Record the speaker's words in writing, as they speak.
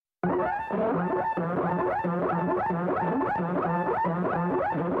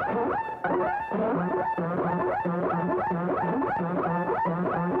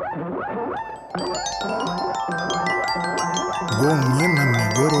Gongena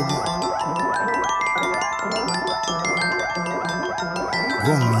negorobo.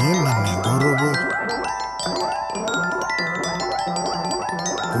 Gongena negorobo.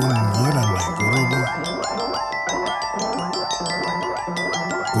 Gongena negorobo.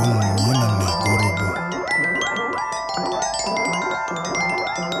 Gongena negorobo.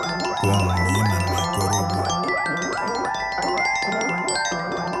 Gongena negorobo.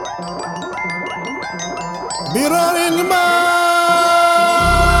 Birarin ma.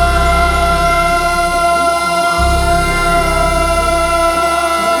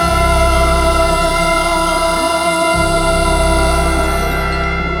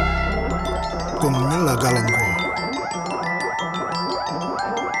 Mila Galango.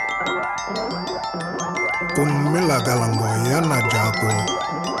 Kung Mila Galango Yana Jago.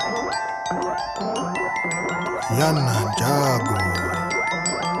 Yana Jago.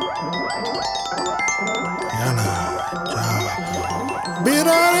 Yana Jago.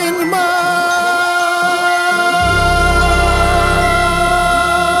 Birarin ma.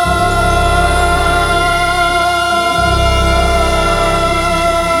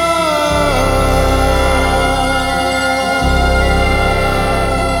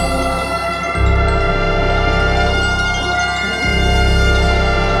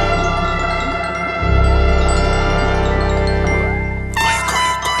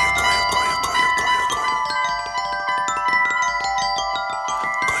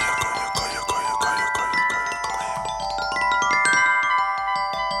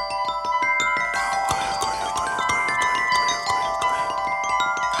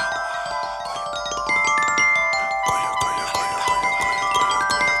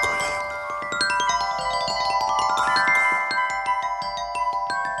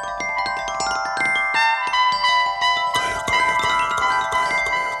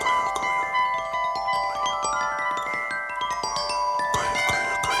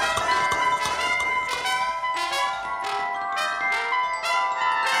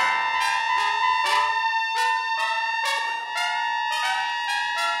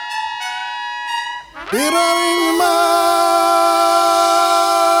 Birarin ma.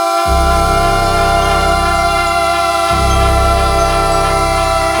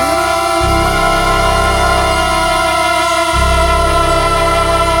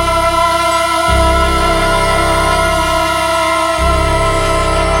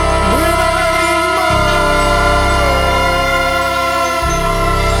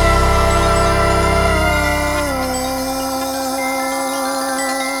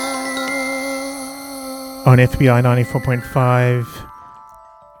 On FBI 94.5,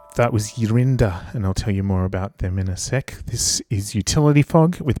 that was Yorinda, and I'll tell you more about them in a sec. This is Utility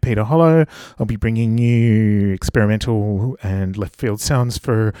Fog with Peter Hollow. I'll be bringing you experimental and left field sounds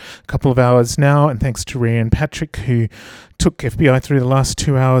for a couple of hours now, and thanks to Rhian Patrick, who took FBI through the last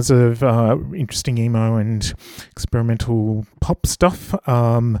 2 hours of interesting emo and experimental pop stuff.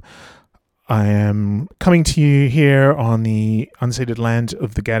 I am coming to you here on the unceded land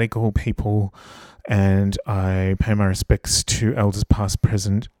of the Gadigal people, and I pay my respects to elders past,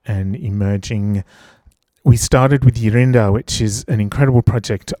 present, and emerging. We started with Yorinda, which is an incredible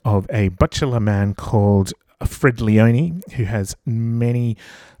project of a bachelor man called Fred Leone, who has many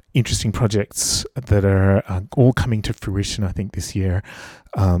interesting projects that are all coming to fruition, I think, this year.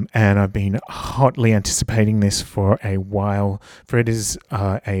 And I've been hotly anticipating this for a while. Fred is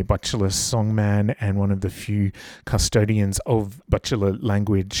a bachelor songman and one of the few custodians of bachelor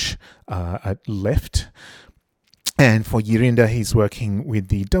language left. And for Yorinda, he's working with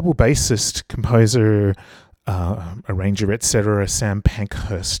the double bassist, composer, arranger, etc., Sam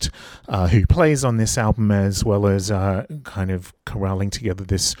Pankhurst, who plays on this album, as well as kind of corralling together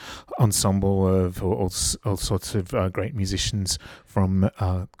this ensemble of all sorts of great musicians from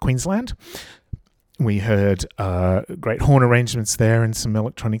Queensland. We heard great horn arrangements there and some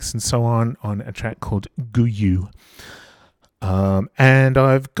electronics and so on a track called Guyu. And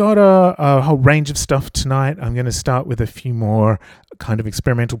I've got a whole range of stuff tonight. I'm going to start with a few more kind of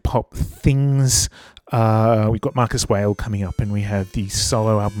experimental pop things. We've got Marcus Whale coming up, and we have the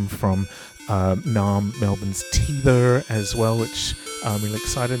solo album from Naarm, Melbourne's Teether as well, which I'm really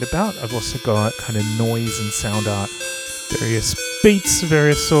excited about. I've also got kind of noise and sound art, various beats of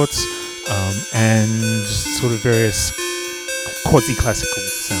various sorts, and sort of various quasi-classical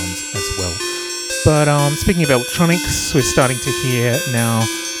sounds as well. But speaking of electronics, we're starting to hear now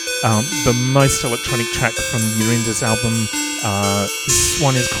the most electronic track from Yorinda's album. This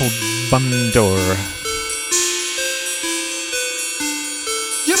one is called Bundor.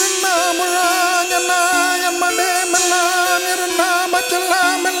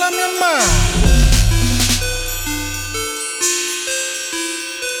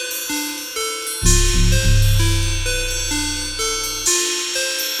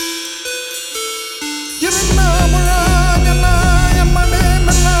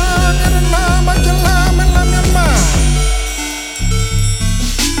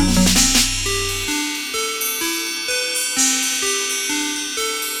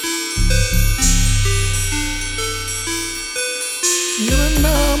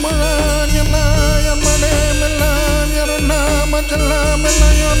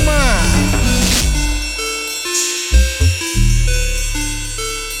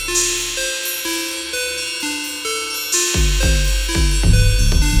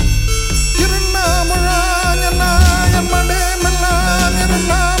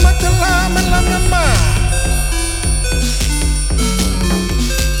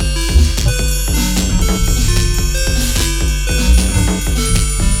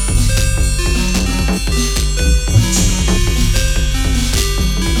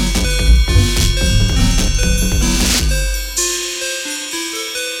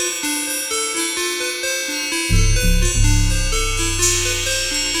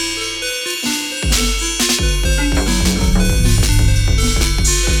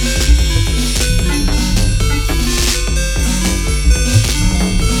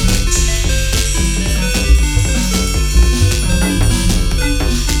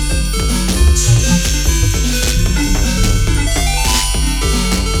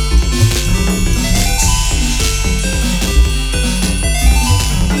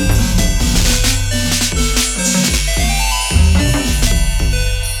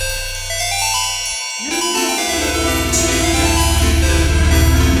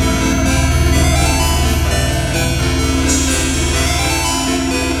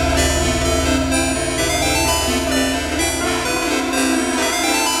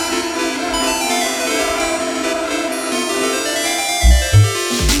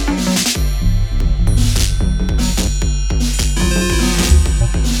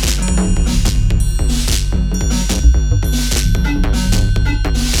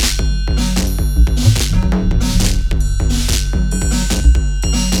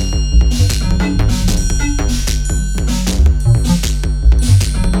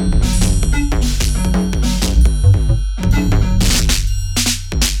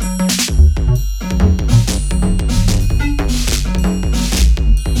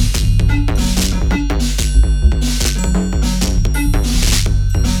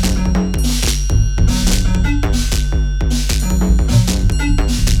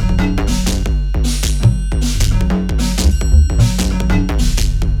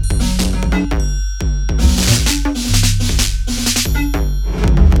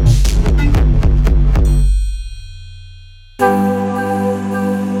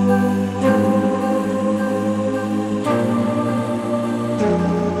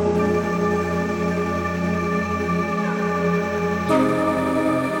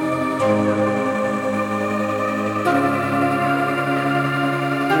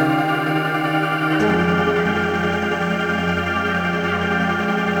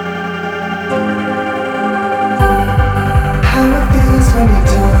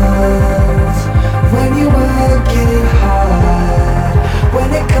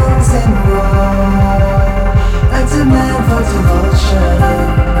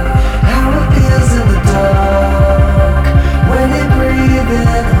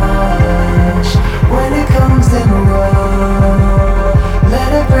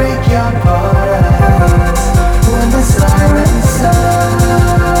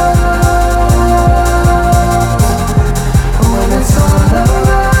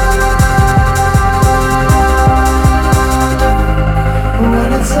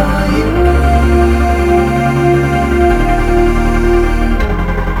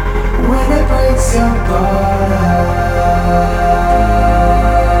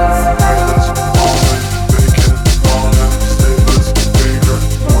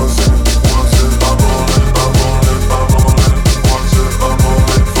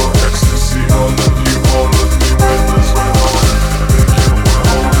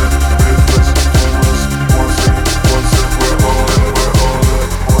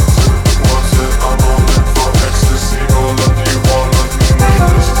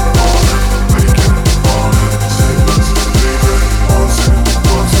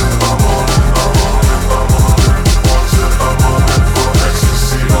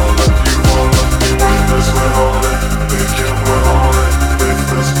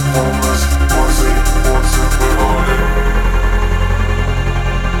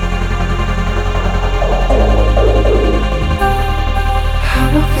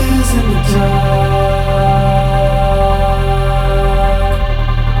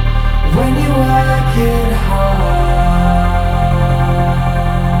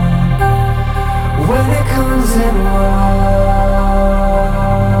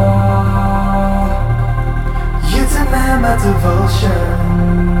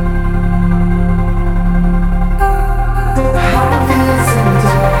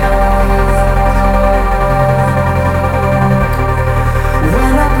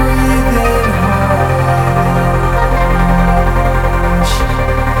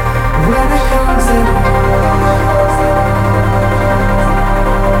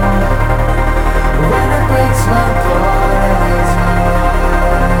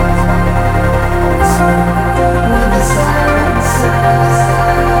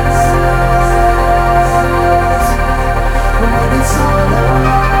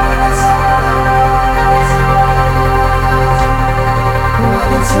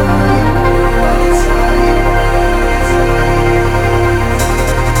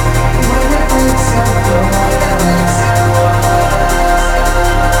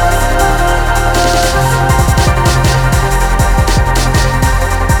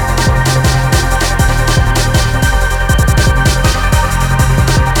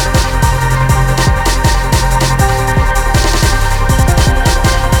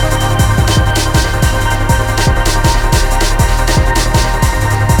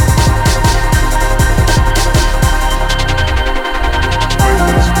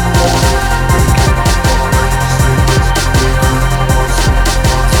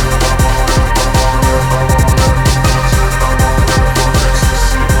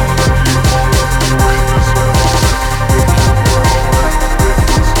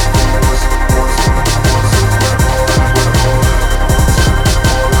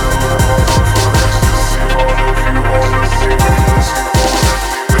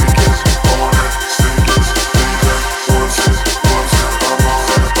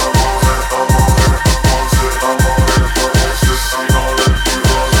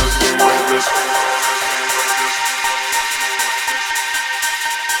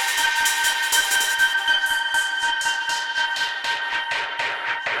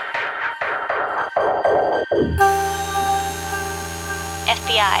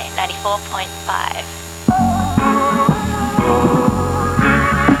 FBI 94.5.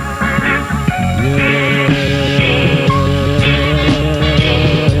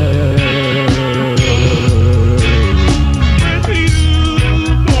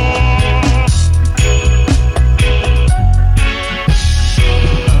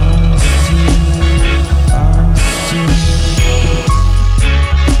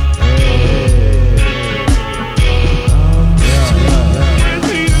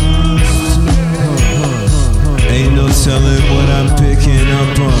 Telling what I'm picking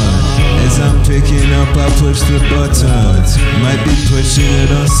up on. As I'm picking up, I push the buttons. Might be pushing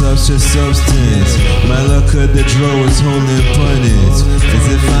it on such a substance. My luck of the draw was holding punnets. As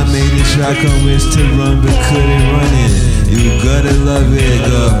if I made a track on which to run but couldn't run it. You gotta love it.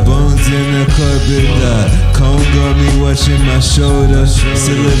 Got bones in the carpet. Cone got me watching my shoulder.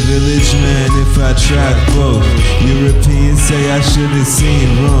 Still a village man if I track both. Europeans say I should've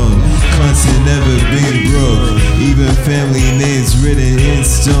seen wrong. Constant never been broke. Even family names written in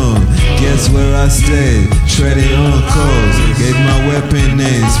stone. Guess where I stayed? Treading on coals. Gave my weapon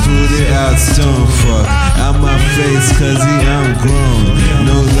names, pulled it out stone. Fuck out my face, cause I'm grown.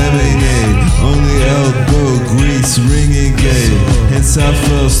 No lemonade, only elbow grease, ringing gay. Hence I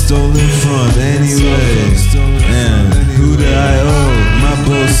felt stolen from anyway. And who do I owe? My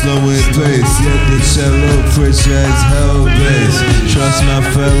bow slow in pace, yet the cello projects hell base. Trust my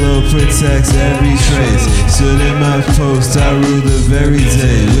fellow protects every trace. Stood in my post, I ruled the very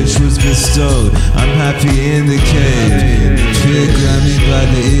day which was bestowed. I'm happy in the cave. Pig grabbed me by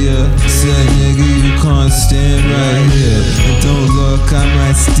the ear, said nigga you can't stand right here. And don't look, I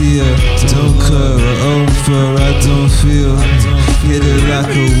might steal. Don't cut or over, I don't feel. Hit it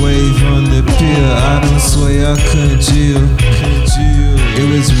like a wave on the pier. I don't sway, I congeal. It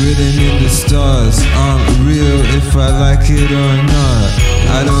was written in the stars. I'm real if I like it or not.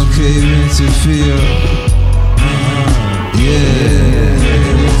 I don't cave interfere. Yeah.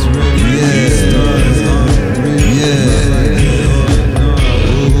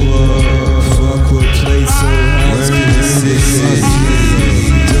 Fuck what place so high to the city.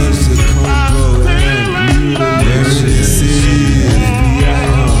 Does the combo and the city.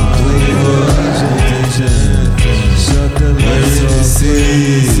 Shut the lights off,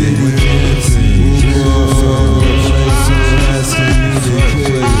 city. We can't see. Fuck what place so high to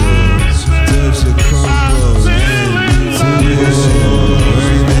communicate. Does the combo and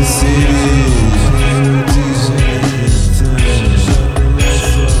the city.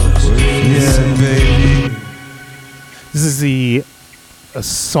 This is a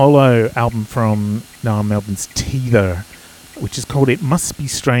solo album from Niall Melbourne's Teether, which is called It Must Be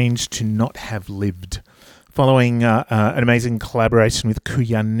Strange to Not Have Lived. Following an amazing collaboration with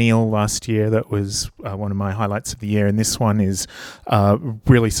Kuya Neal last year, that was one of my highlights of the year, and this one is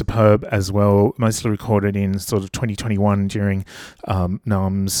really superb as well, mostly recorded in sort of 2021 during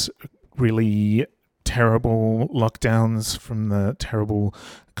Naam's really terrible lockdowns from the terrible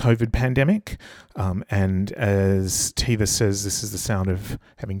COVID pandemic. And as Teether says, this is the sound of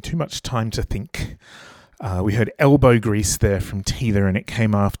having too much time to think. We heard Elbow Grease there from Teether, and it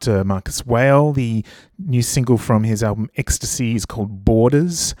came after Marcus Whale. The new single from his album Ecstasy is called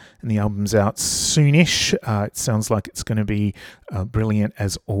Borders, and the album's out soonish. It sounds like it's going to be brilliant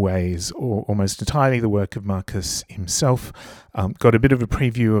as always, or almost entirely the work of Marcus himself. Got a bit of a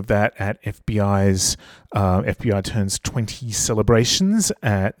preview of that at FBI's FBI Turns 20 celebrations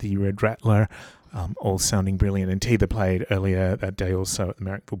at the Red Rattler. All sounding brilliant, and Teether played earlier that day also at the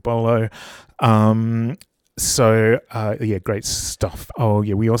Marrickville Bolo. Great stuff. Oh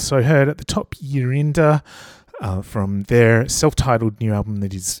yeah, we also heard at the top Yorinda from their self-titled new album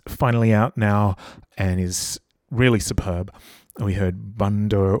that is finally out now and is really superb. We heard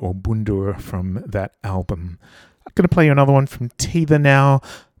Bundur or Bundur from that album. I'm going to play you another one from Teether now.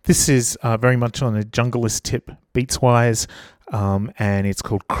 This is very much on a junglist tip beats-wise, and it's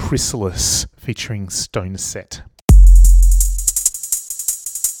called Chrysalis featuring Stone Set.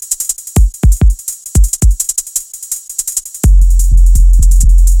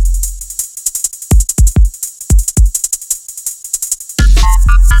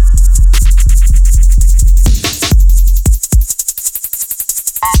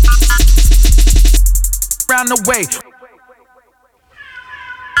 Round the way.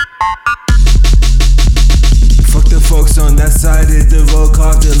 Fuck the folks on that side of the road,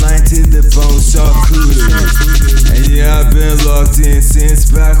 carve the line to the bone, charcuterie. And yeah, I've been locked in since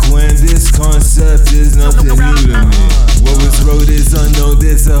back when this concept is nothing new to me. What was wrote is unknown,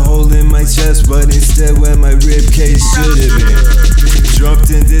 there's a hole in my chest, but instead where my rib cage should have been. Dropped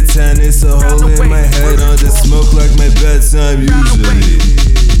into pretend it's a hole in my head under smoke like my bedtime usually.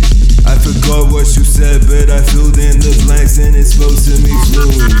 I forgot what you said, but I filled in the blanks and it spoke to me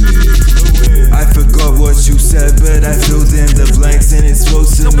fluently. I forgot what you said, but I filled in the blanks and it spoke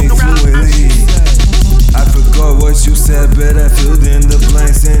to me fluently. I forgot what you said, but I filled in the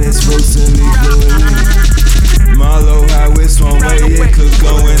blanks and it spoke to me fluently. Marlow, how it's one way it could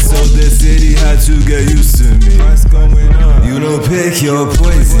go, and so the city had to get used to me. You don't pick your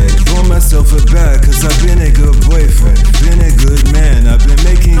poison. Pour myself a bag, cause I've been a good boyfriend, been a good man, I've been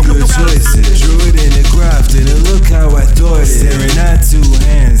making good choices. Drew it in the graph, didn't look how I thought it. Staring at two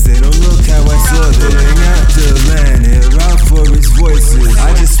hands, they don't look how I saw them. Looking at the land, hit out for its voices.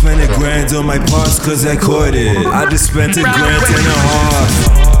 I just spent $1,000 on my parts cause I caught it. I just spent $1.5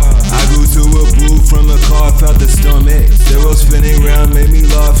 grand. I grew to a booth from a car, felt the stomach. Zero spinning round, made me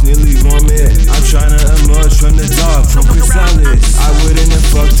laugh, nearly vomit. I'm trying to emerge from the dark, from chrysalis. I wouldn't have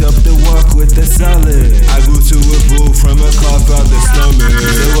fucked up the walk with the salad. I grew to a booth from a car, felt the stomach.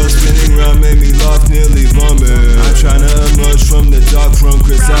 Zero spinning round, made me laugh, nearly vomit. I'm trying to emerge from the dark, from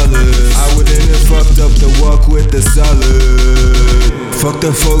chrysalis. I wouldn't have fucked up the walk with the salad. Fuck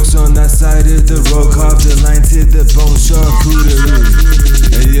the folks on that side of the road, carve the line to the bone, charcuterie.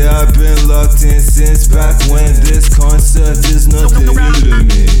 And yeah, I've been locked in since back when this concept is nothing new to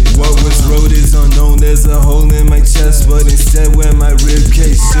me. What was road is unknown, there's a hole in my chest, but instead where my rib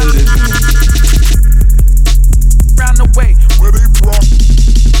cage should have been. Round the way, where they brought.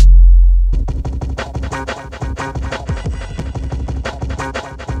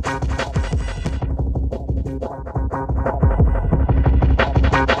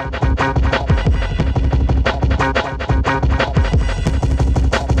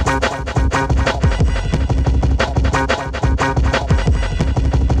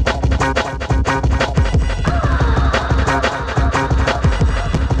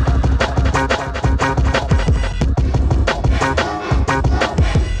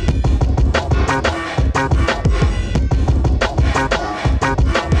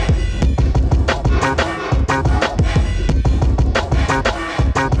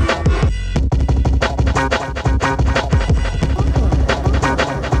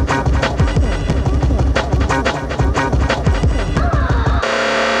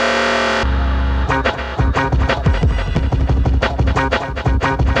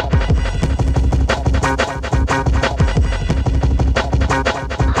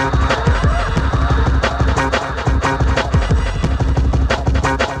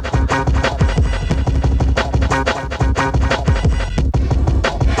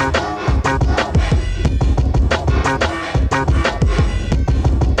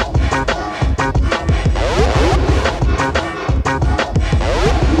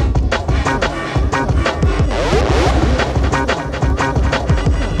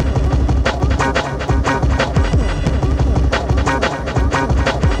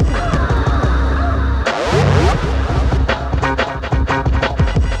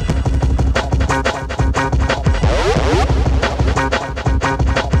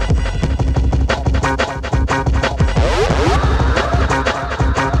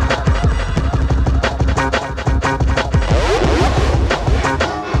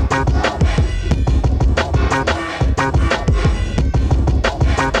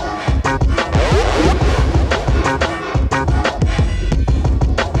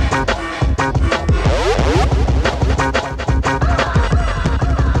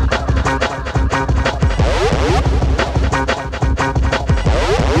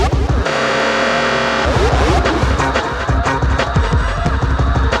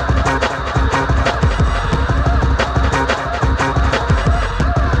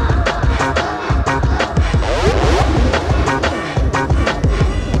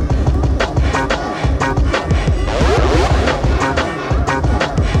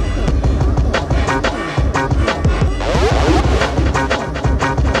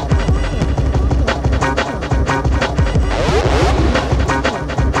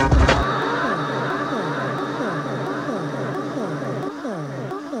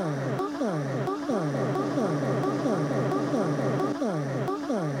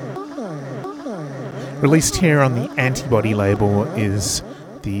 Released here on the Antibody label is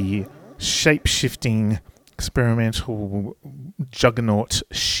the shape-shifting experimental juggernaut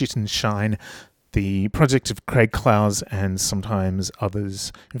Shit and Shine, the project of Craig Clowes and sometimes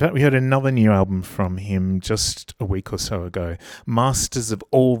others. In fact, we heard another new album from him just a week or so ago. Masters of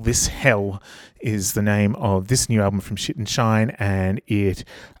All This Hell is the name of this new album from Shit and Shine, and it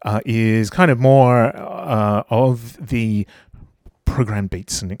is kind of more of the program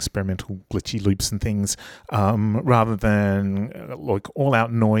beats and experimental glitchy loops and things, rather than like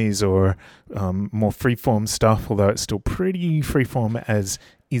all-out noise or more freeform stuff, although it's still pretty freeform as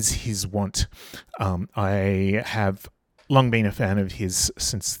is his wont. I have long been a fan of his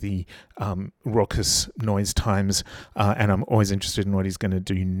since the raucous noise times, and I'm always interested in what he's going to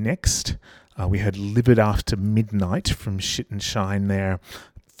do next. We heard Livid After Midnight from Shit and Shine there.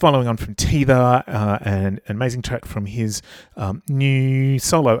 Following on from Teether, an amazing track from his new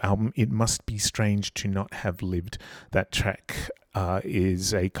solo album, It Must Be Strange to Not Have Lived. That track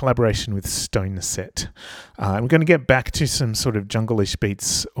is a collaboration with Stone Set. We're going to get back to some sort of jungle-ish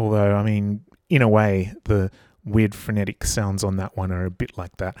beats, although, I mean, in a way, the weird frenetic sounds on that one are a bit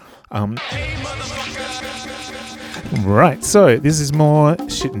like that. Right, so this is more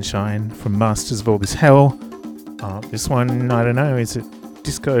Shit and Shine from Masters of All This Hell. This one, I don't know, is it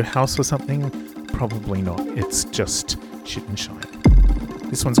disco house or something? Probably not. It's just Shit and Shine.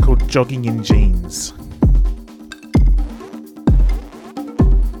 This one's called Jogging in Jeans.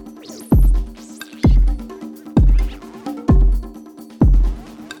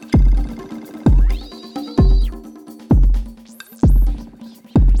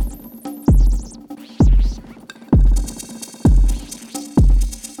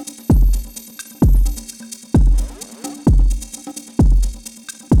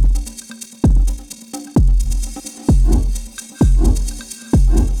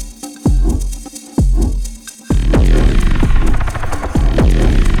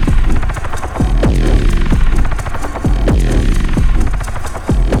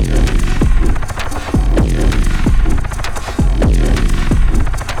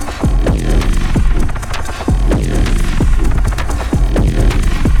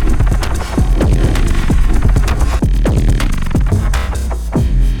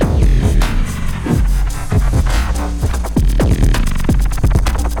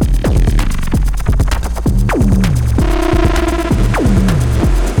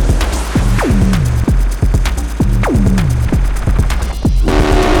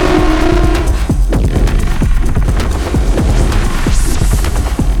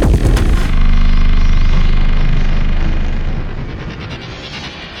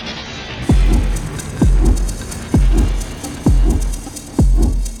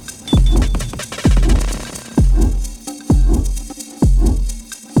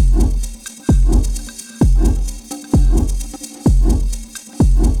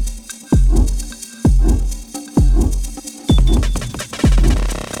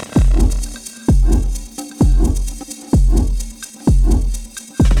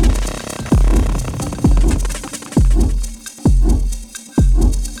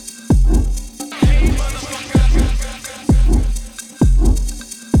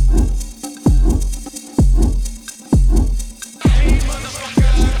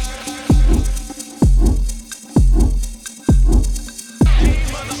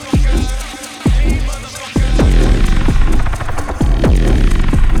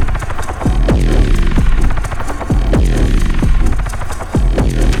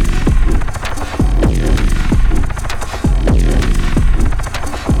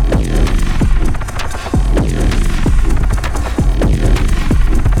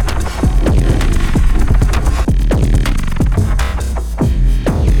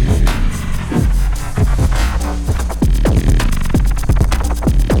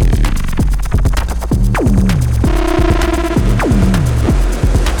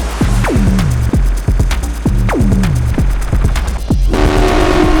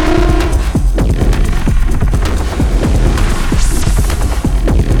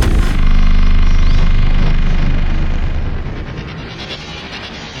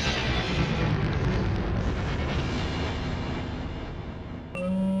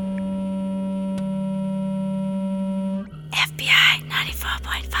 FBI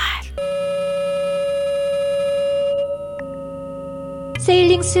 94.5.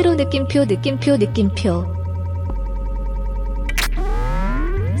 세일링스루 느낌표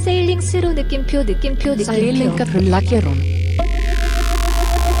세일링스루 느낌표 Seilingka rullakerun.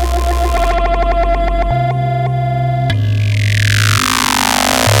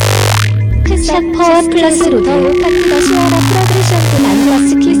 샷파워 플러스로 더 오파트더 시와라 프로그레션도 난더스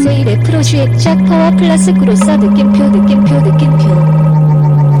키세이 레프로슈액 샷파워 플러스 그로서 느낌표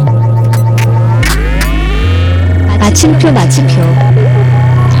마침표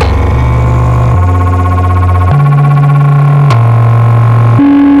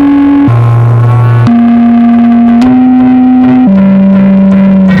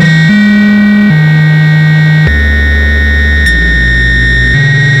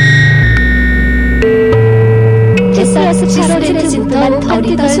데사야스 차로레트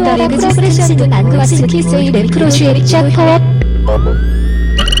프로그레션도 난그와스 키세이 램프로 슈액작 파워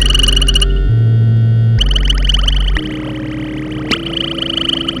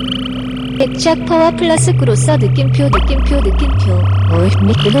액작 파워 플러스 그로서 느낌표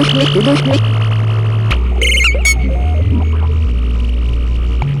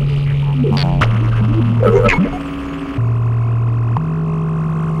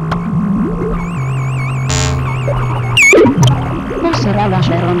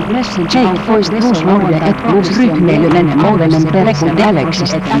Jake Foy's Rosmode et Rosrytmelen Molen Berex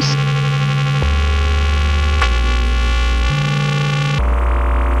Galaxis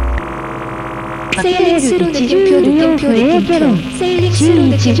세일링스로 느낌표 세일링스로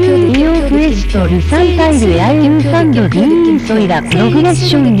느낌표 웨스토ル3タイルや3度リンソイラプログレッ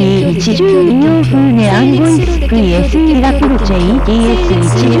ションに112風ネアンゴイスクイエスイラプロチェ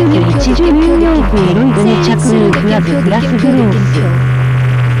ETS11012 風エロイドネ着ルフラズプラスグロース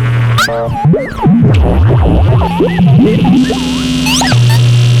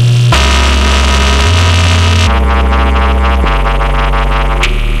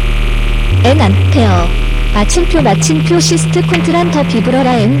N 암페어 마침표 시스트 콘트란 더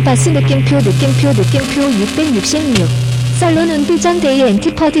비브러라 N 바스 느낌표 666 썰론 운비전 데이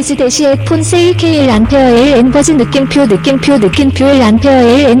엔티퍼디즈 대시 폰 세일 KL 암페어 L N 버즈 느낌표 L 암페어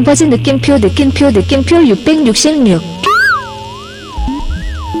L N 버즈 느낌표 666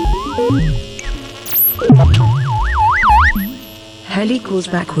 Hell equals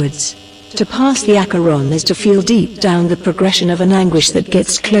backwards. To pass the Acheron is to feel deep down the progression of an anguish that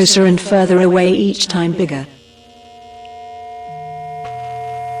gets closer and further away each time bigger.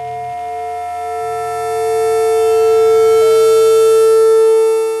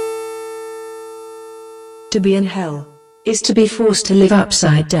 To be in hell is to be forced to live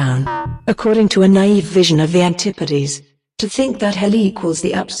upside down, according to a naive vision of the Antipodes, to think that hell equals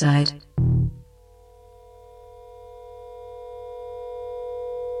the upside.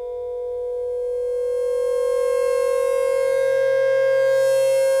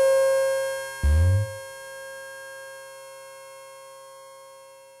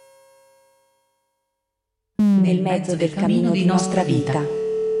 Nel mezzo del cammino di nostra vita,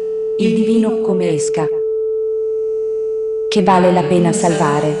 il divino come esca, che vale la pena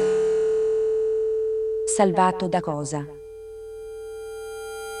salvare. Salvato da cosa?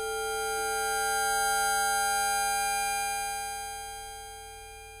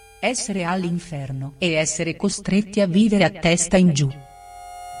 Essere all'inferno e essere costretti a vivere a testa in giù.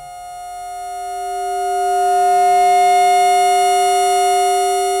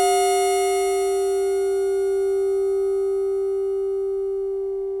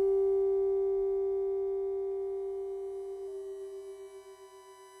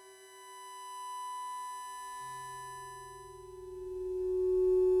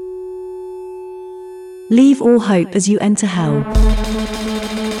 Leave all hope as you enter hell.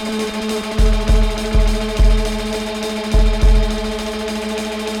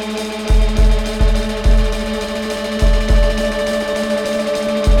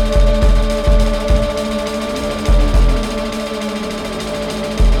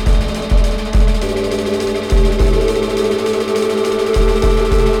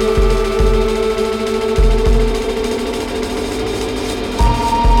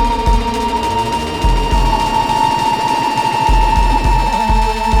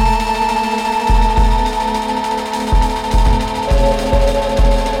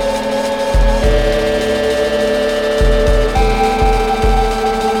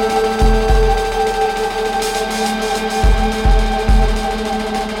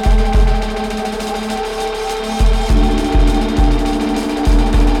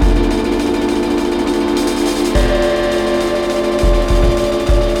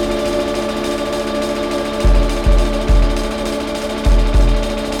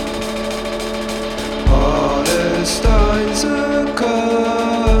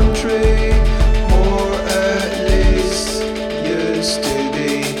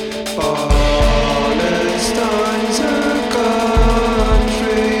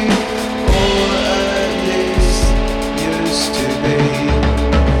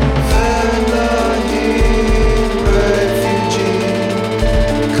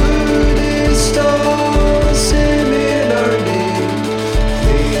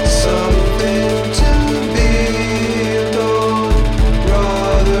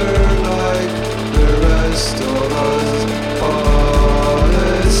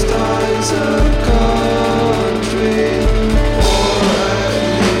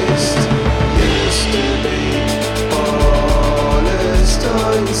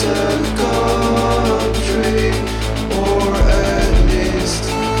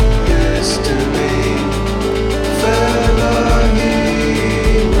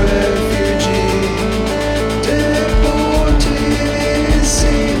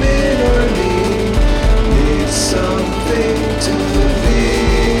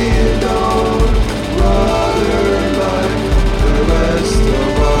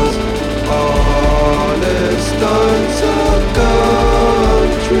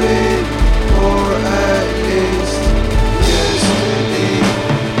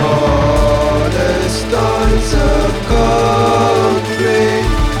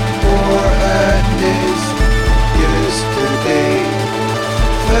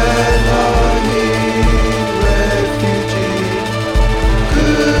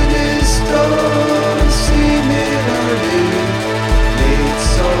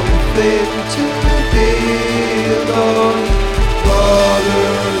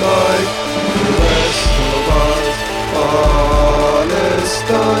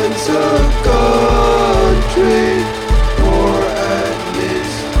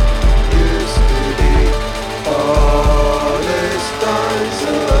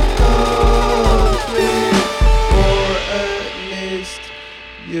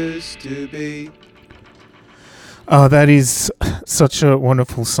 Oh, that is such a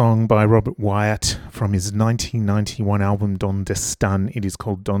wonderful song by Robert Wyatt from his 1991 album Dondestan. It is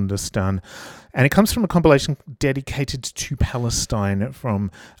called Dondestan, and it comes from a compilation dedicated to Palestine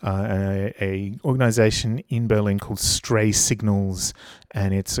from a organisation in Berlin called Stray Signals,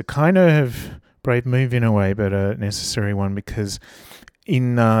 and it's a kind of brave move in a way, but a necessary one, because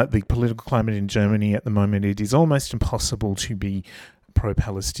in the political climate in Germany at the moment, it is almost impossible to be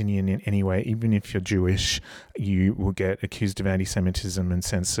pro-Palestinian in any way. Even if you're Jewish, you will get accused of anti-Semitism and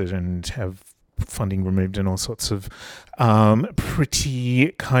censored and have funding removed and all sorts of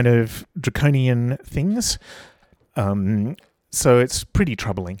pretty kind of draconian things. So it's pretty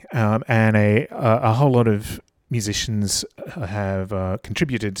troubling. And a whole lot of musicians have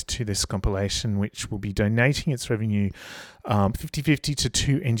contributed to this compilation, which will be donating its revenue 50-50 to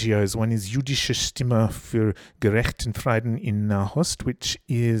two NGOs. One is Jüdische Stimme für gerechten Frieden in Nahost, which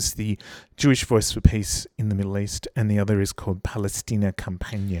is the Jewish Voice for Peace in the Middle East, and the other is called Palästina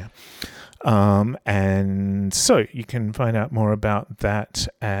Kampagne. And so you can find out more about that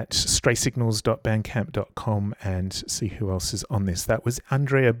at straysignals.bandcamp.com and see who else is on this. That was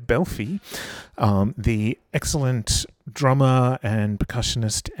Andrea Belfi, the excellent drummer and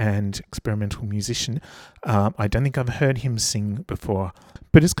percussionist and experimental musician. I don't think I've heard him sing before,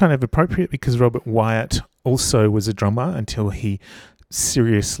 but it's kind of appropriate because Robert Wyatt also was a drummer until he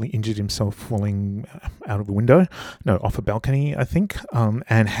seriously injured himself falling out of a window, off a balcony, I think,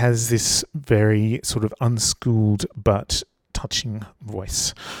 and has this very sort of unschooled but touching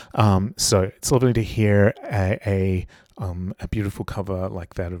voice. So it's lovely to hear a beautiful cover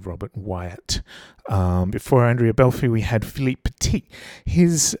like that of Robert Wyatt. Before Andrea Belfi, we had Philippe Petit.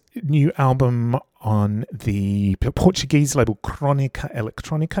 His new album on the Portuguese label Crónica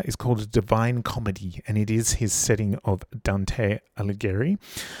Electrónica is called Divine Comedy, and it is his setting of Dante Alighieri,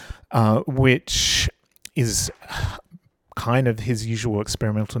 which is kind of his usual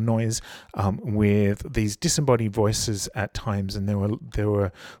experimental noise, with these disembodied voices at times, and there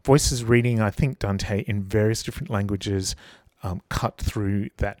were voices reading, I think, Dante in various different languages, cut through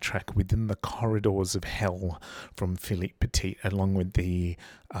that track within the corridors of hell from Philippe Petit, along with the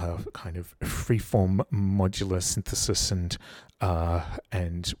kind of freeform modular synthesis and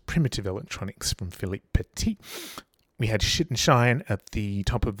primitive electronics from Philippe Petit. We had Shit and Shine at the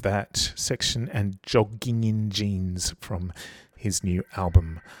top of that section, and Jogging in Jeans from his new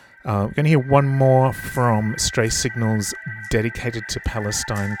album. We're going to hear one more from Stray Signals' dedicated to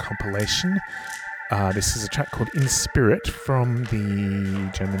Palestine compilation. This is a track called In Spirit from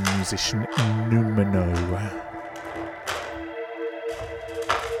the German musician Numino.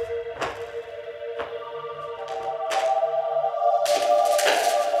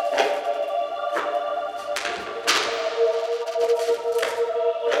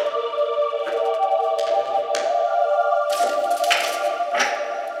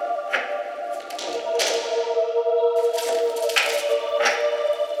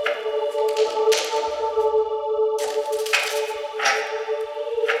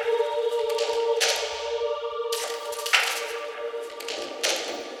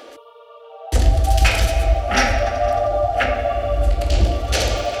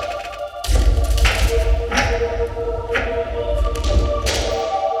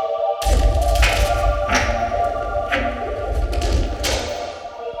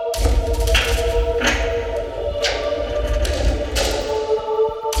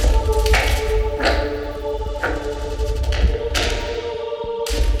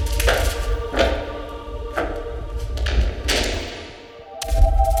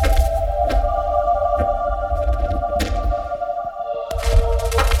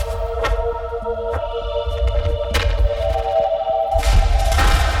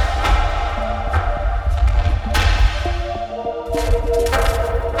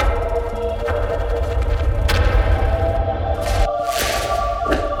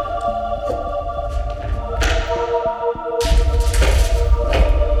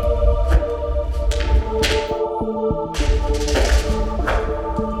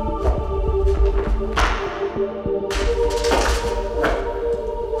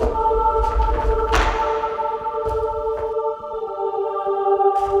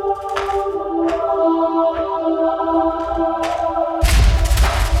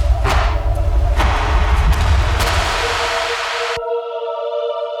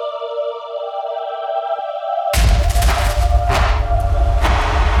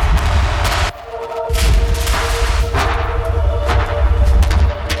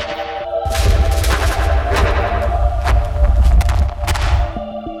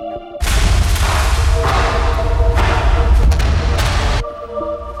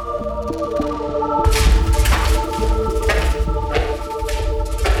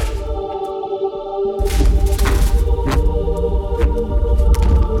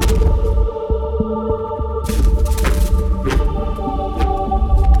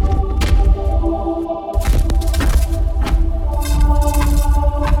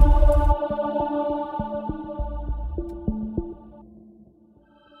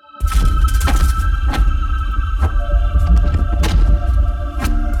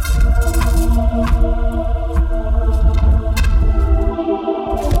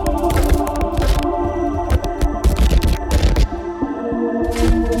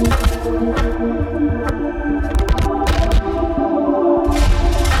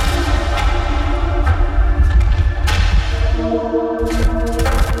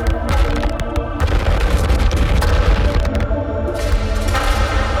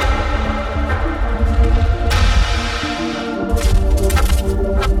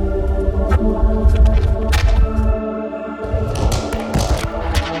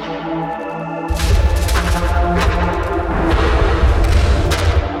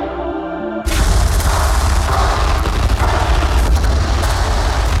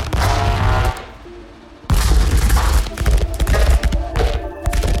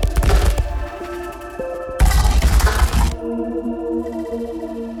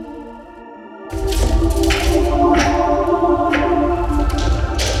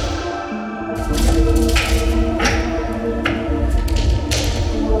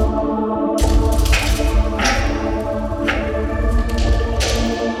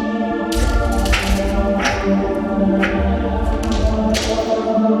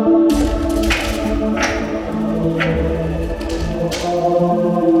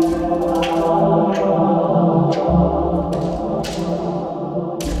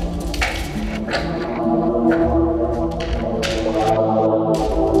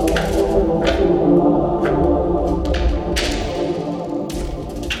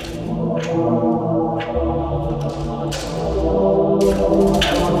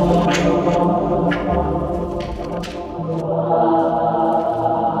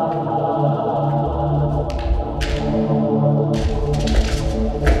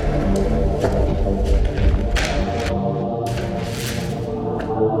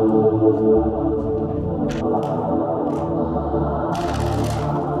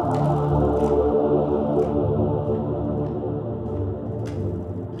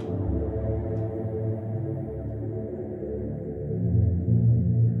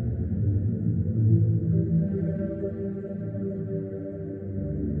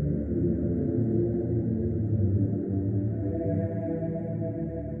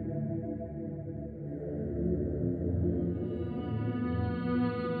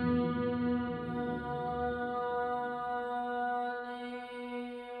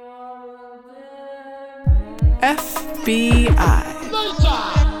 FBI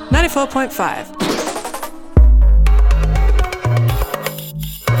 94.5.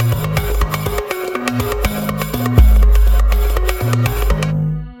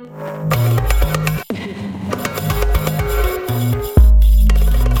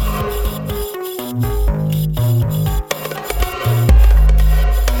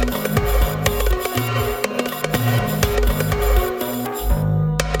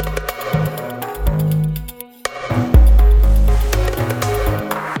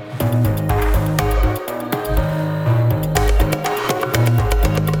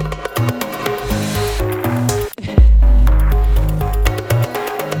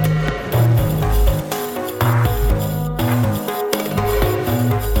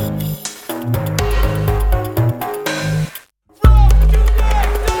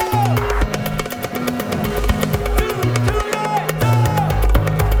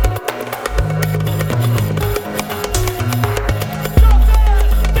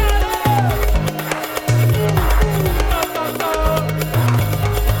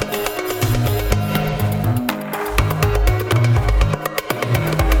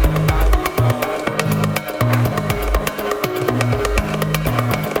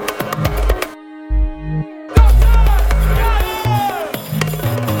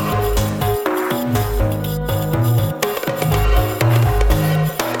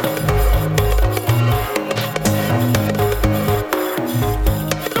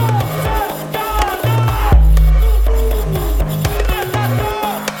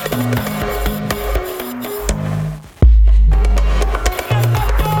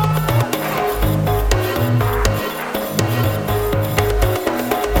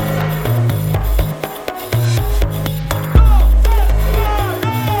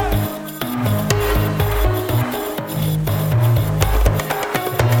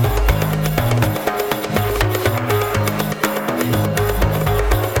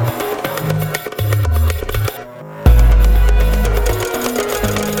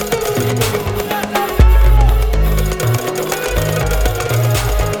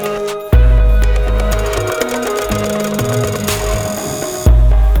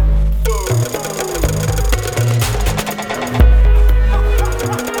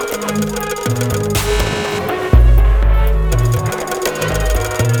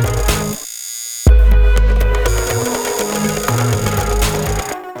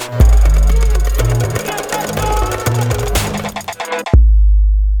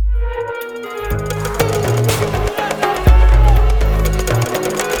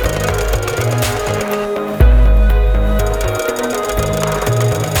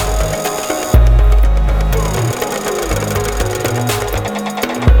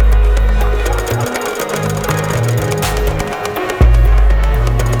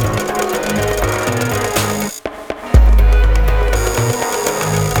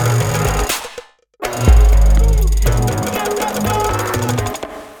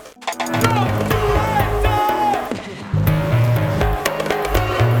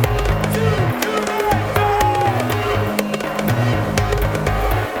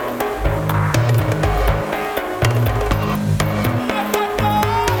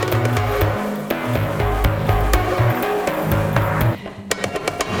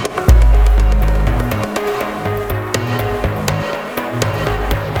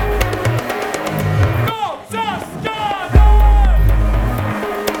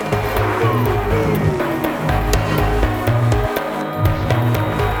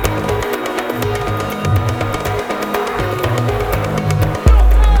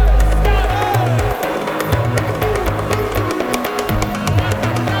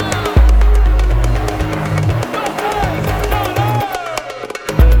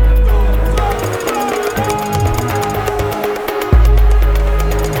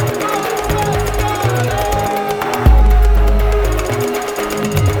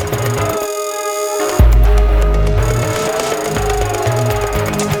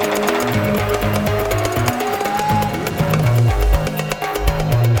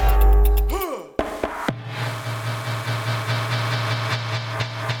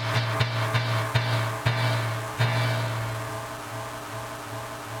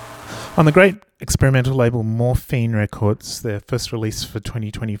 On the great experimental label Morphine Records, their first release for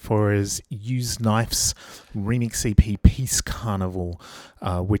 2024 is Use Knife's remix EP Peace Carnival,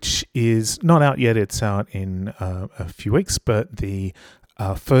 which is not out yet. It's out in a few weeks, but the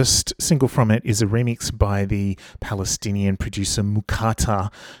first single from it is a remix by the Palestinian producer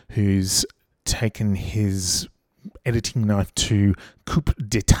Mukata, who's taken his editing knife to coup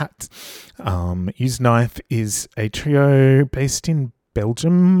d'etat. Use Knife is a trio based in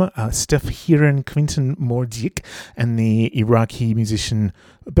Belgium, Steph Hiran, Quinton Mordic, and the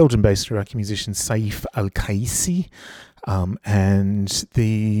Belgium-based Iraqi musician Saif Al-Kaisi. And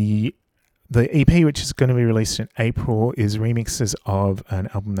the EP, which is going to be released in April, is remixes of an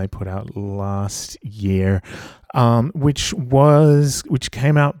album they put out last year, which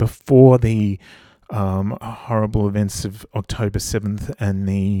came out before the horrible events of October 7th and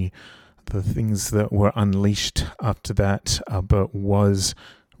the things that were unleashed after that, but was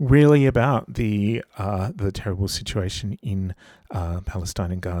really about the terrible situation in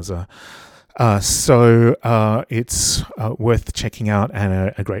Palestine and Gaza. So it's worth checking out,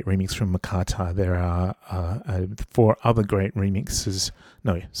 and a great remix from Makata. There are 4 other great remixes.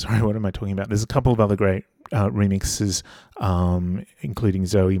 No, sorry, what am I talking about? There's a couple of other great remixes, including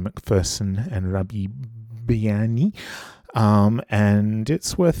Zoe McPherson and Rabi Biani, and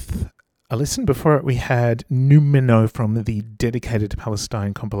it's worth a listen. Before it, we had Numino from the Dedicated to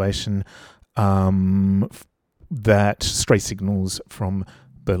Palestine compilation that Stray Signals from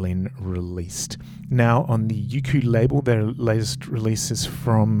Berlin released. Now on the UQ label, their latest release is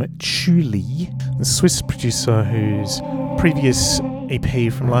from Chuli, the Swiss producer whose previous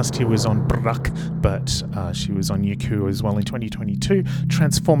EP from last year was on Brak, but she was on UQ as well in 2022.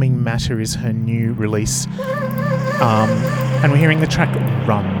 Transforming Matter is her new release. And we're hearing the track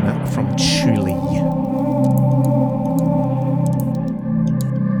Run from Chuli.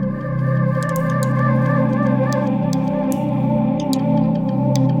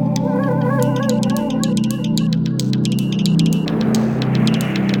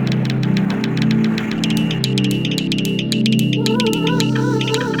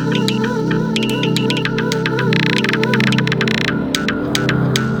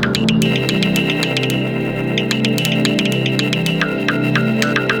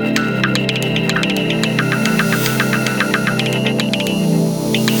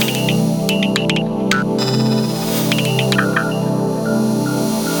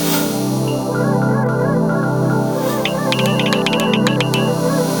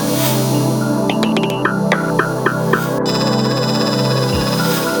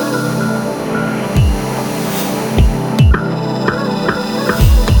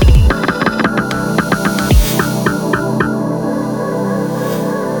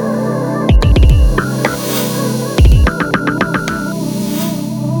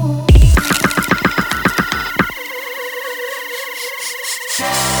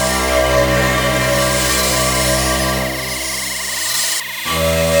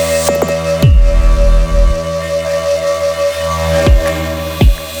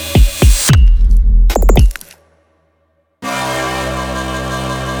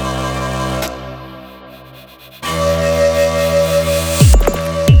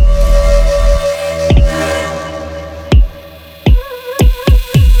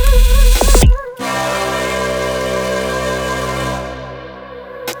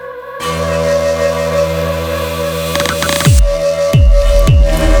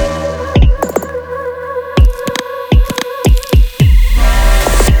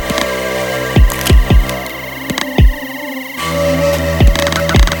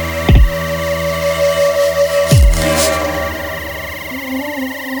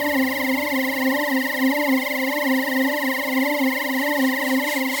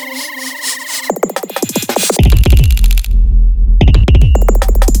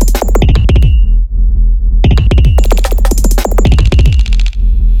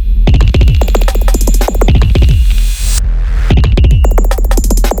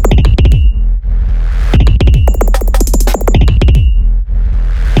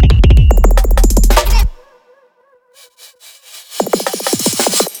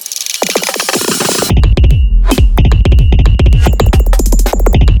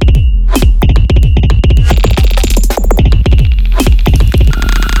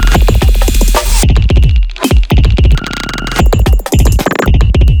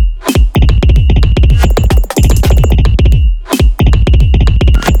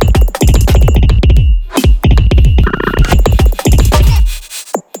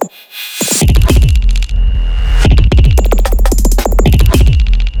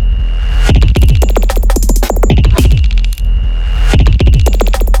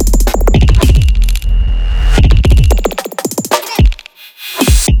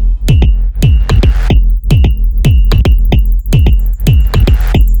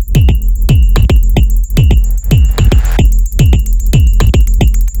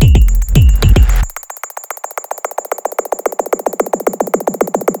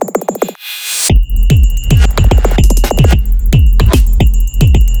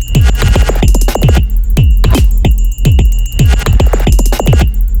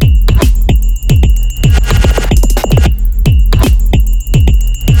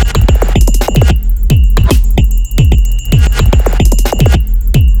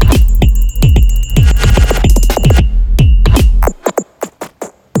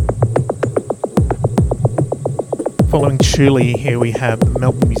 truly, here we have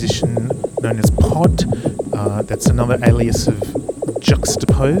Melbourne musician known as Pod. That's another alias of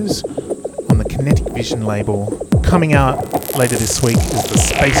Juxtapose on the Kinetic Vision label. Coming out later this week is the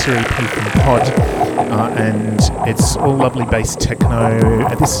Spacer EP from Pod, and it's all lovely bass techno.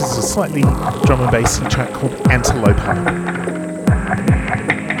 This is a slightly drum and bassy track called Antilopa.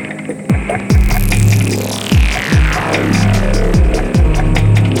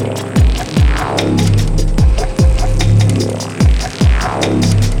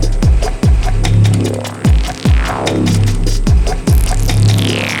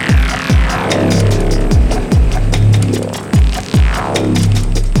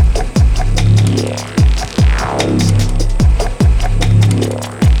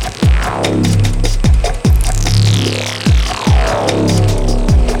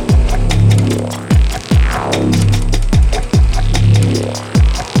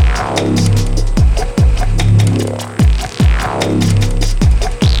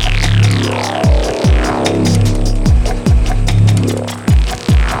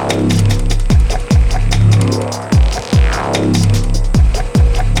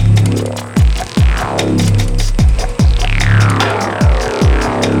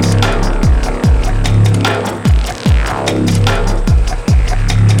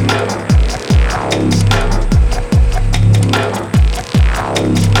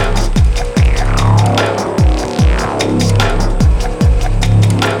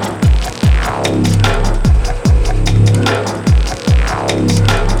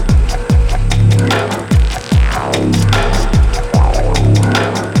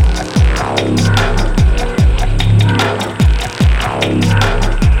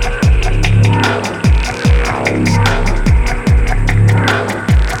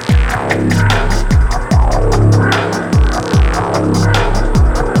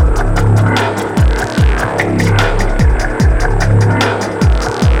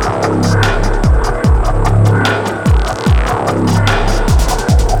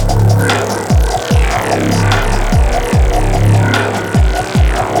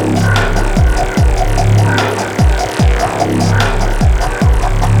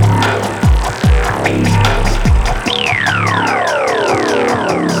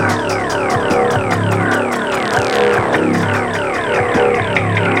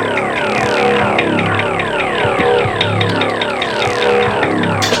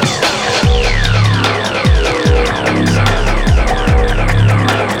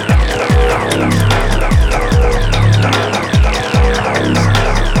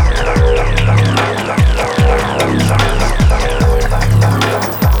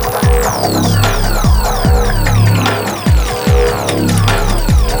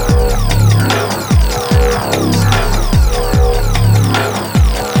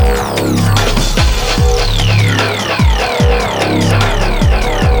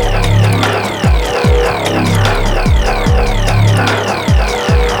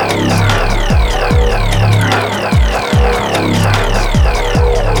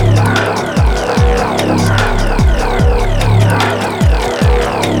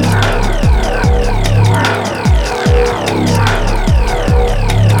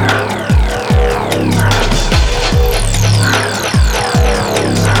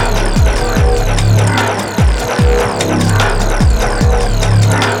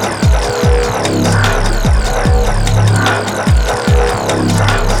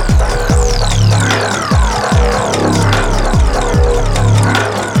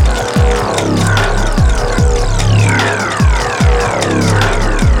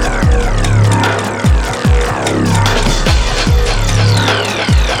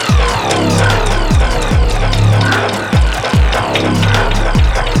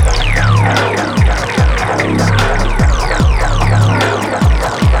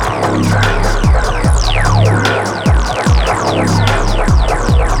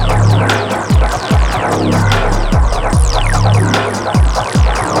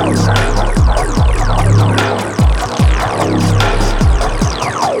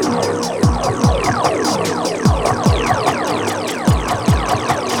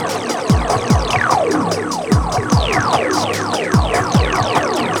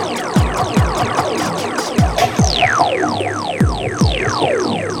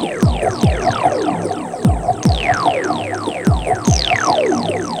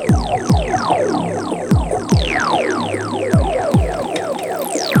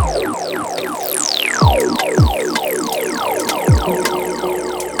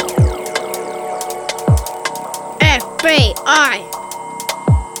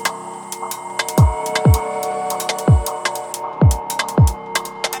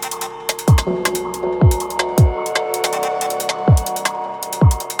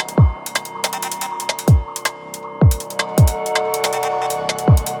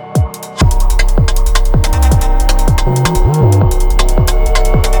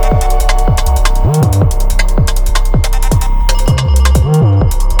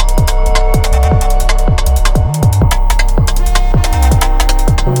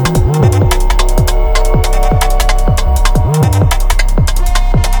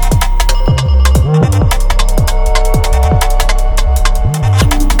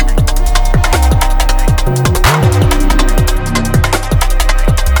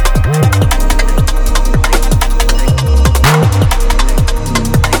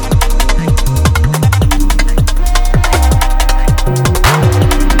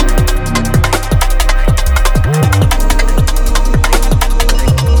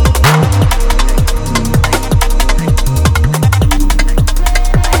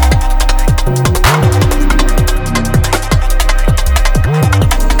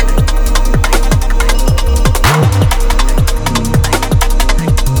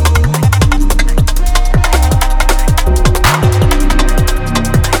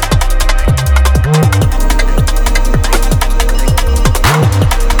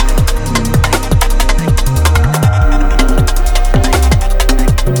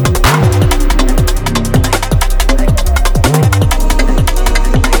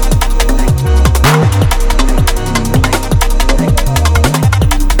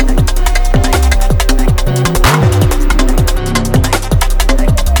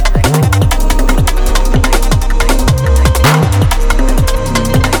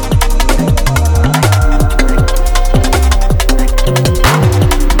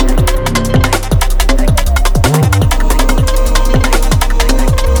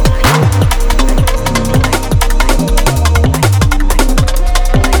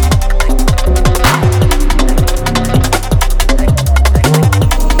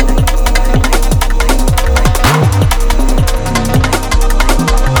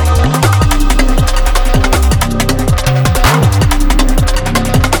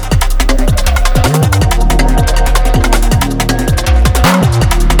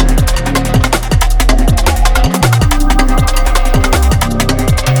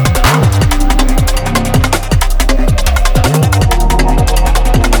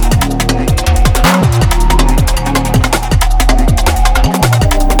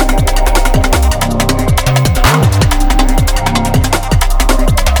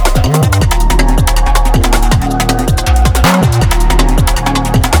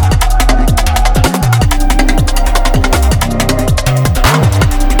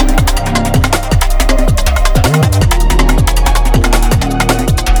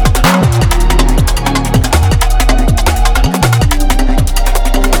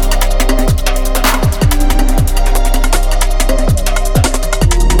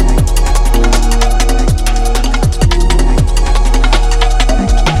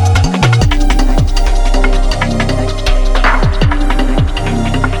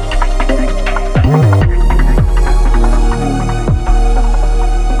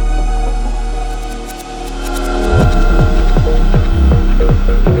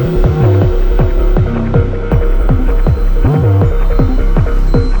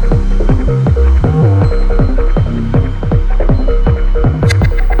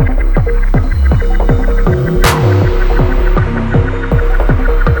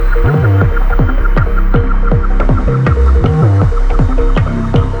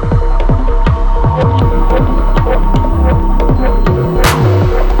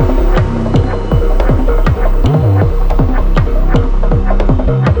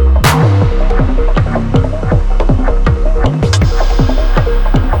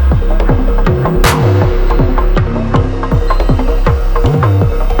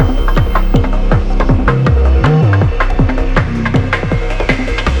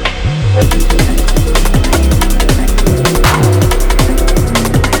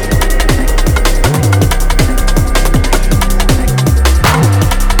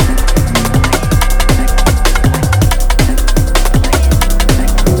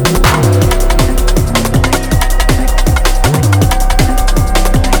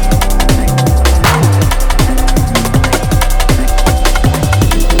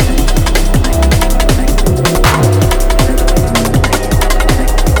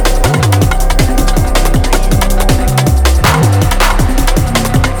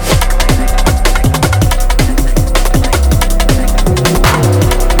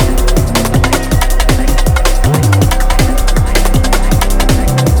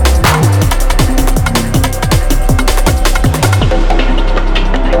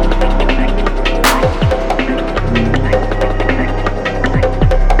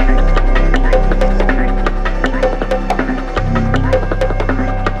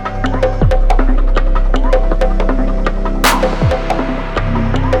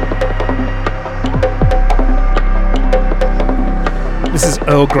 This is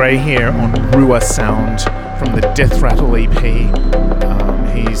Earl Grey here on Rua Sound from the Death Rattle EP.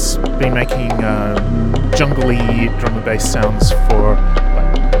 He's been making jungly drum and bass sounds for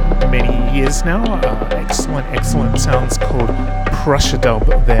many years now. Excellent sounds called Prussia Dub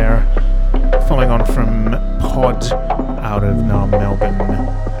there, following on from Pod out of Melbourne,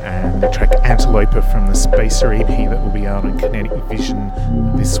 and the track Antelope from the Spacer EP that will be out on Kinetic Vision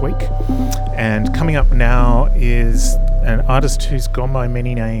this week. And coming up now is an artist who's gone by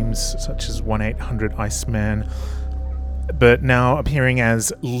many names, such as 1-800 Iceman, but now appearing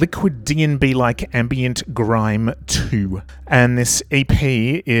as Liquid DnB-like Ambient Grime 2. And this EP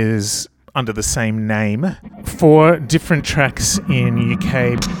is under the same name. 4 different tracks in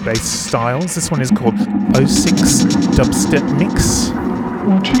UK-based styles. This one is called 06 Dubstep Mix.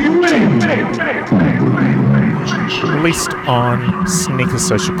 Released on Sneaker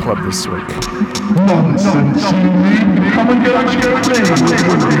Social Club this week. Nonsense, come and get beyond yourself.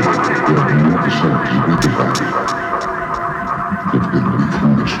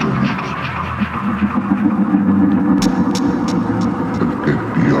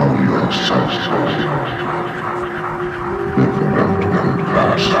 Never out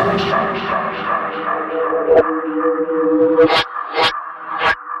past.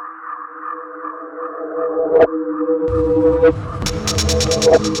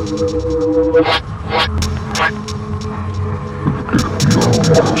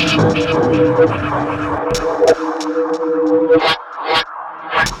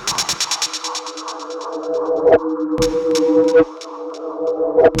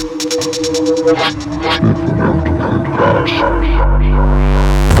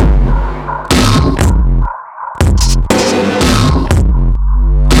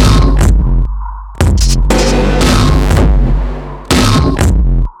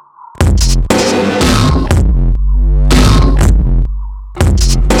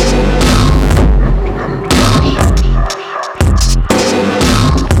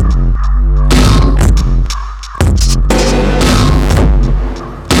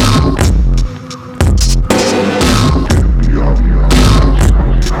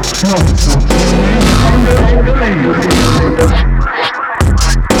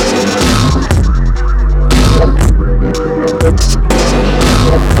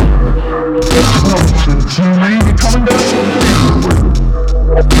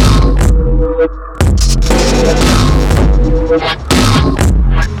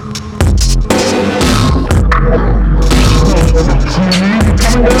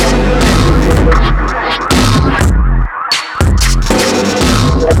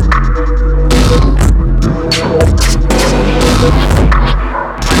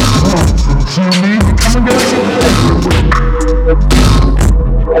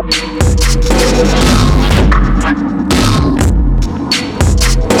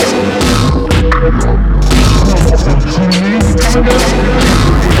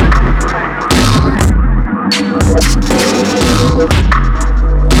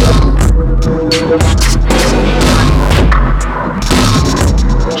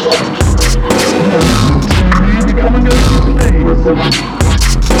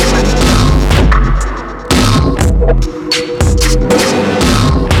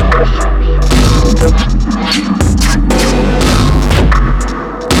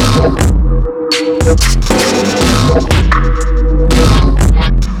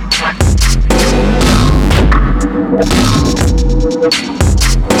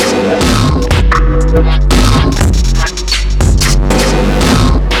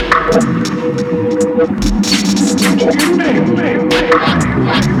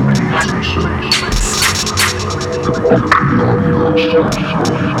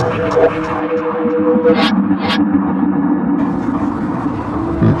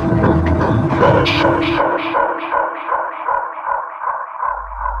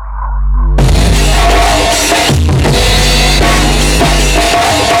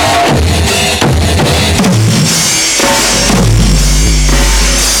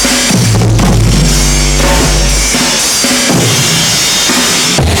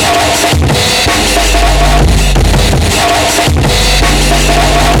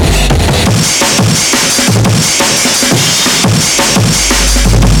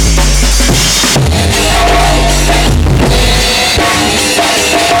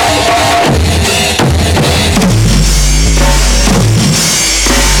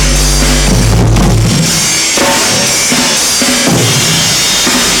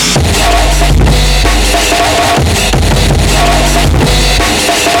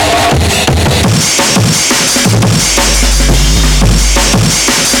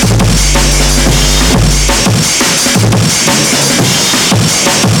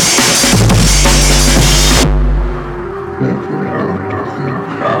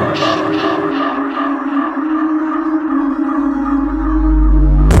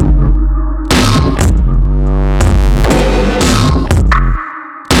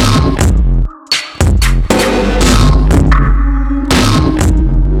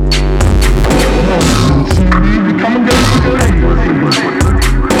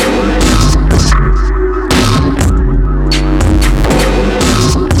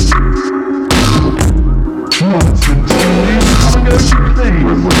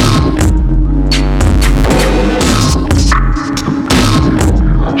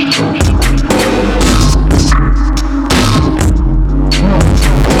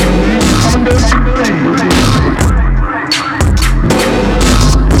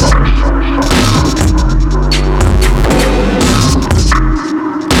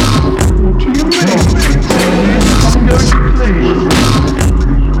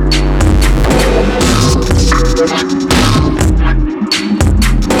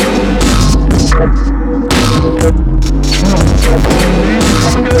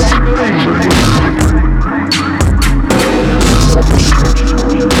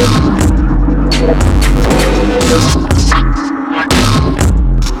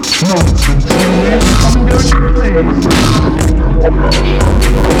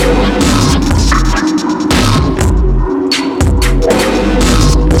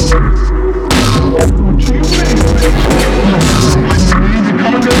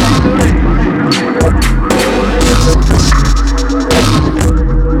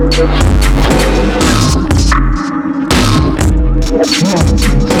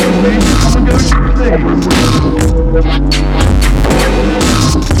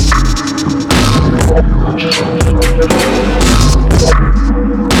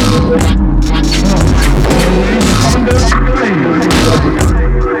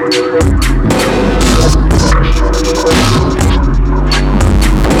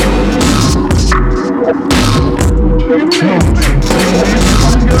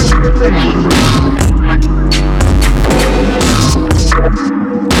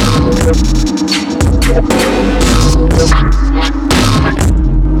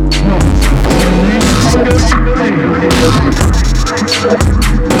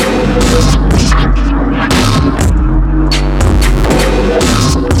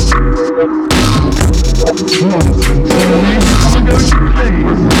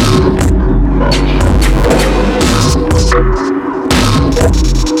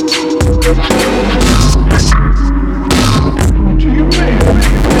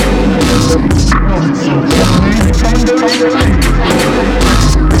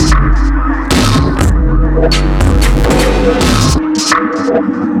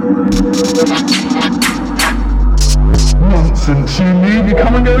 Nonsense, you need to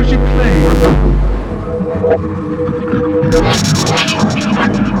come and go as you please.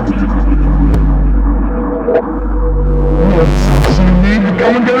 Nonsense, you need to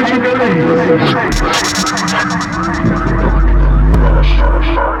come and go as you please.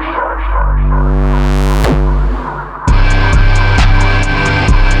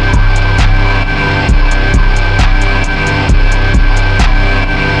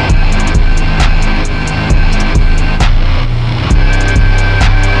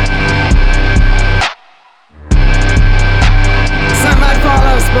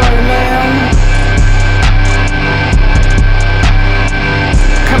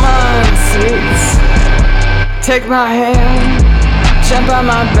 Take my hand, jump on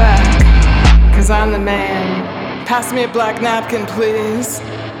my back, 'cause I'm the man. Pass me a black napkin, please.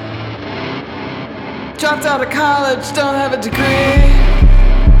 Dropped out of college, don't have a degree,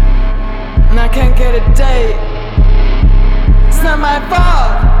 and I can't get a date. It's not my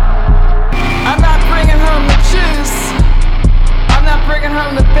fault. I'm not bringing home the juice. I'm not bringing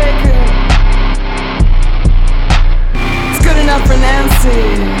home the bacon. It's good enough for Nancy.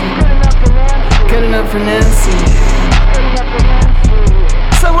 Good enough for Nancy.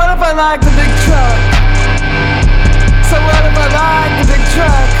 So what if I like the big truck? So what if I like the big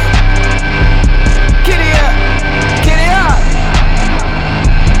truck? Giddy up, giddy up.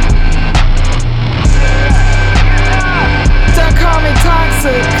 Don't call me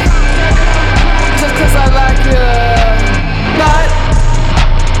toxic, just 'cause I like your butt.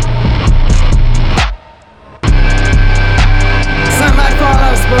 It's not my fault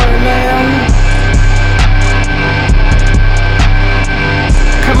I was born a man.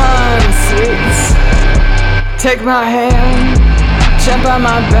 Come on, sweets. Take my hand, jump on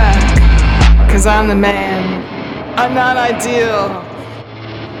my back, 'cause I'm the man. I'm not ideal,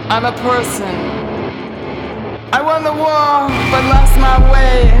 I'm a person. I won the war, but lost my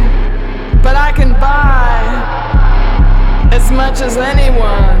way. But I can buy as much as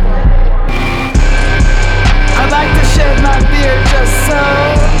anyone. I like to shave my beard just so,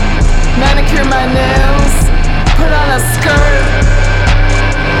 manicure my nails, put on a skirt.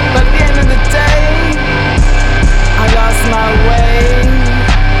 But at the end of the day, I lost my way.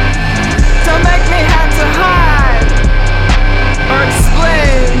 Don't make me have to hide or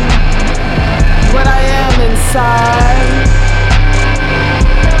explain what I am inside.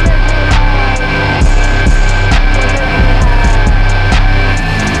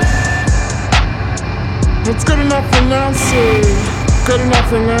 It's good enough for Nancy. Good enough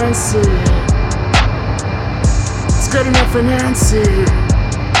for Nancy. It's good enough for Nancy.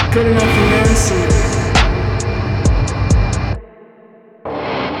 Good enough for Nancy.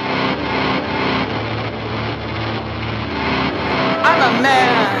 I'm a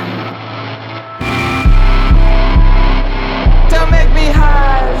man. Don't make me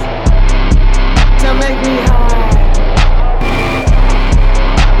hide. Don't make me hide.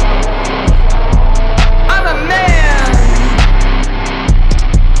 I'm a man.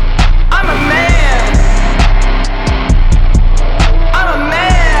 I'm a man. I'm a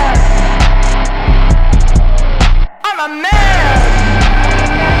man.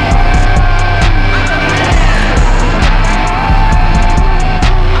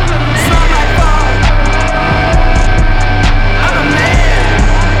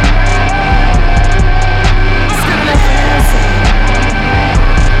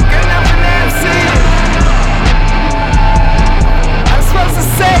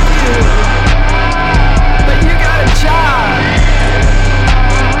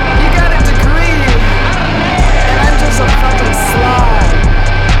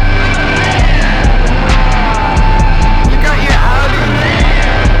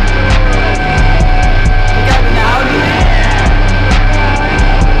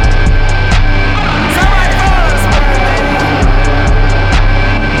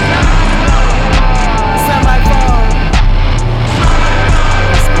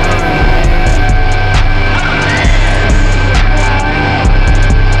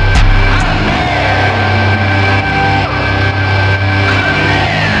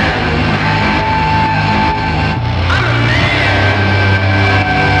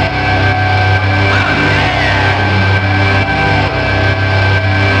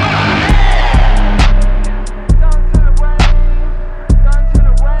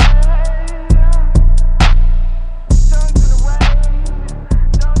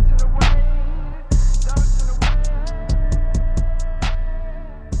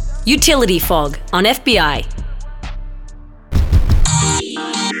 Utility Fog on FBI.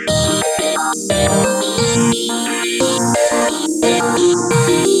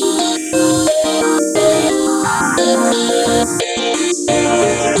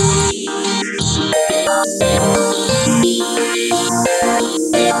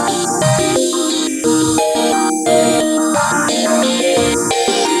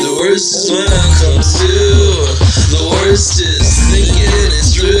 The worst is when I come to. The worst is thinking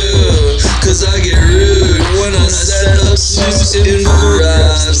it's true. Cause I get rude when I set up in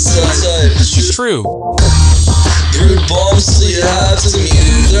paragraphs. It's true. Rude bombs till you have to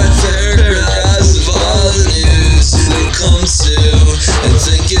mute. That paragraphs of all the news. Then come to and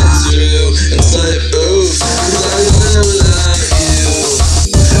think it through and type oof. Cause I live without you.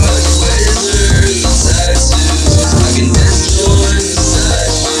 I can laser the tattoos. I can disjoin the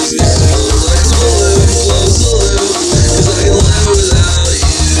statues. Like a balloon flows the loop. Cause I can live without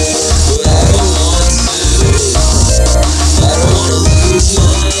you. But I don't want to. I don't wanna lose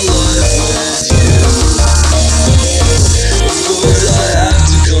my life with you. Of course I have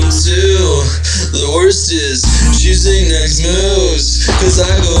to come to. The worst is choosing next moves. Cause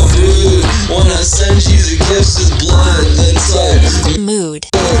I go rude when I send you the gifts with blood. Then type Mood.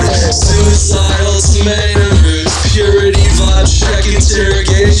 suicidal tomato roots. Purity vibe check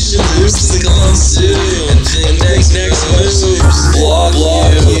interrogation loops. Think on to and then next moves. Block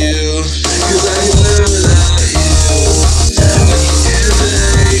you. Cause I can live without you. I can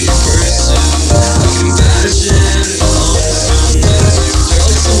innovate, pursue. I can imagine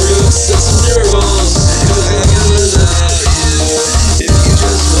like some roots, set some neurons. Cause I can live without you. If you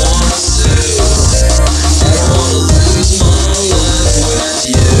just want to. I don't wanna lose my life with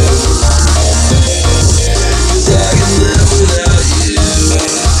you. Cause I can live without you.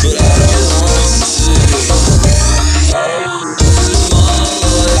 But I just want to. I don't wanna lose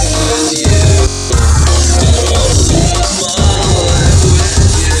my life with you.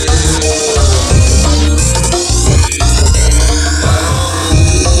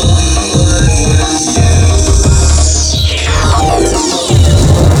 don't wanna lose my life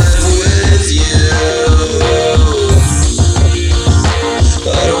with you. I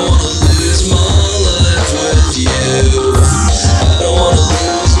don't wanna lose my life with you. I don't wanna lose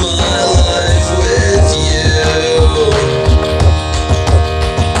my life with you.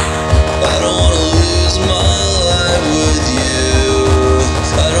 I don't wanna lose my life with you.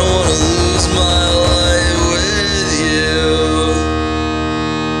 I don't wanna lose my life with you.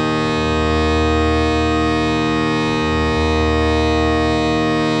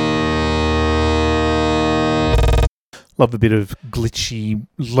 Love a bit of glitchy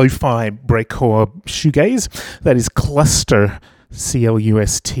lo-fi breakcore shoegaze. That is Cluster,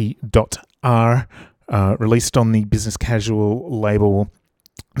 CLUST.R, released on the Business Casual label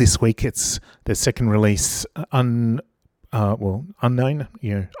this week. It's their second release, unnamed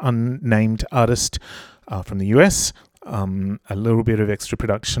artist from the US. A little bit of extra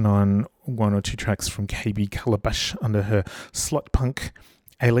production on one or two tracks from KB Calabash under her Slut Punk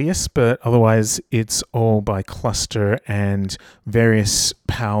alias, but otherwise it's all by Cluster and various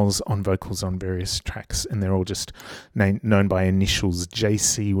pals on vocals on various tracks, and they're all just known by initials.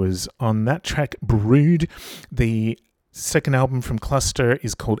 JC was on that track, Brood. The second album from Cluster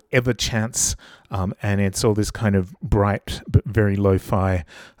is called Ever Chance, and it's all this kind of bright but very lo-fi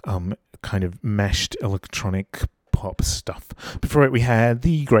kind of mashed electronic pop stuff. Before it we had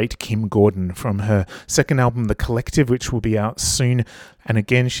the great Kim Gordon from her second album The Collective, which will be out soon, and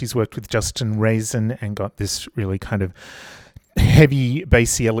again she's worked with Justin Raisin and got this really kind of heavy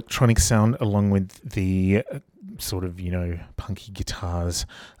bassy electronic sound along with the sort of, you know, punky guitars,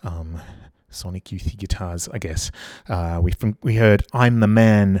 sonic youthy guitars, I guess. We heard I'm the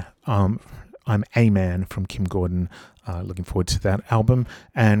Man, I'm a Man from Kim Gordon. Looking forward to that album.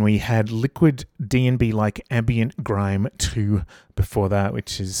 And we had Liquid D&B Like Ambient Grime 2 before that,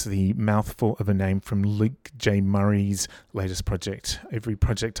 which is the mouthful of a name from Luke J. Murray's latest project. Every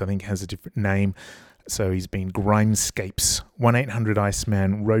project, I think, has a different name. So he's been Grimescapes, 1-800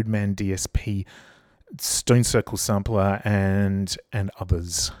 Iceman, Roadman DSP, Stone Circle Sampler, and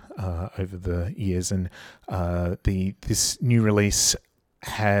others over the years. And this new release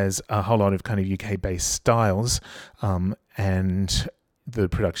has a whole lot of kind of UK-based styles, and the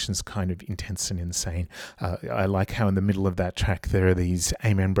production's kind of intense and insane. I like how in the middle of that track there are these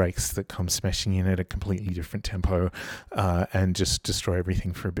amen breaks that come smashing in at a completely different tempo and just destroy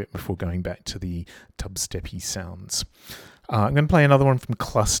everything for a bit before going back to the dubsteppy sounds. I'm going to play another one from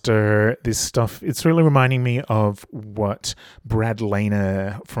Cluster. This stuff, it's really reminding me of what Brad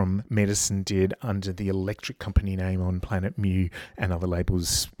Lehner from Medicine did under the Electric Company name on Planet Mu and other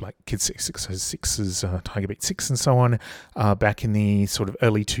labels like Kid 606's Tiger Beat 6 and so on, back in the sort of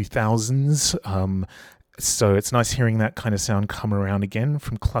early 2000s. So it's nice hearing that kind of sound come around again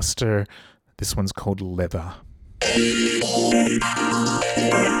from Cluster. This one's called Leather.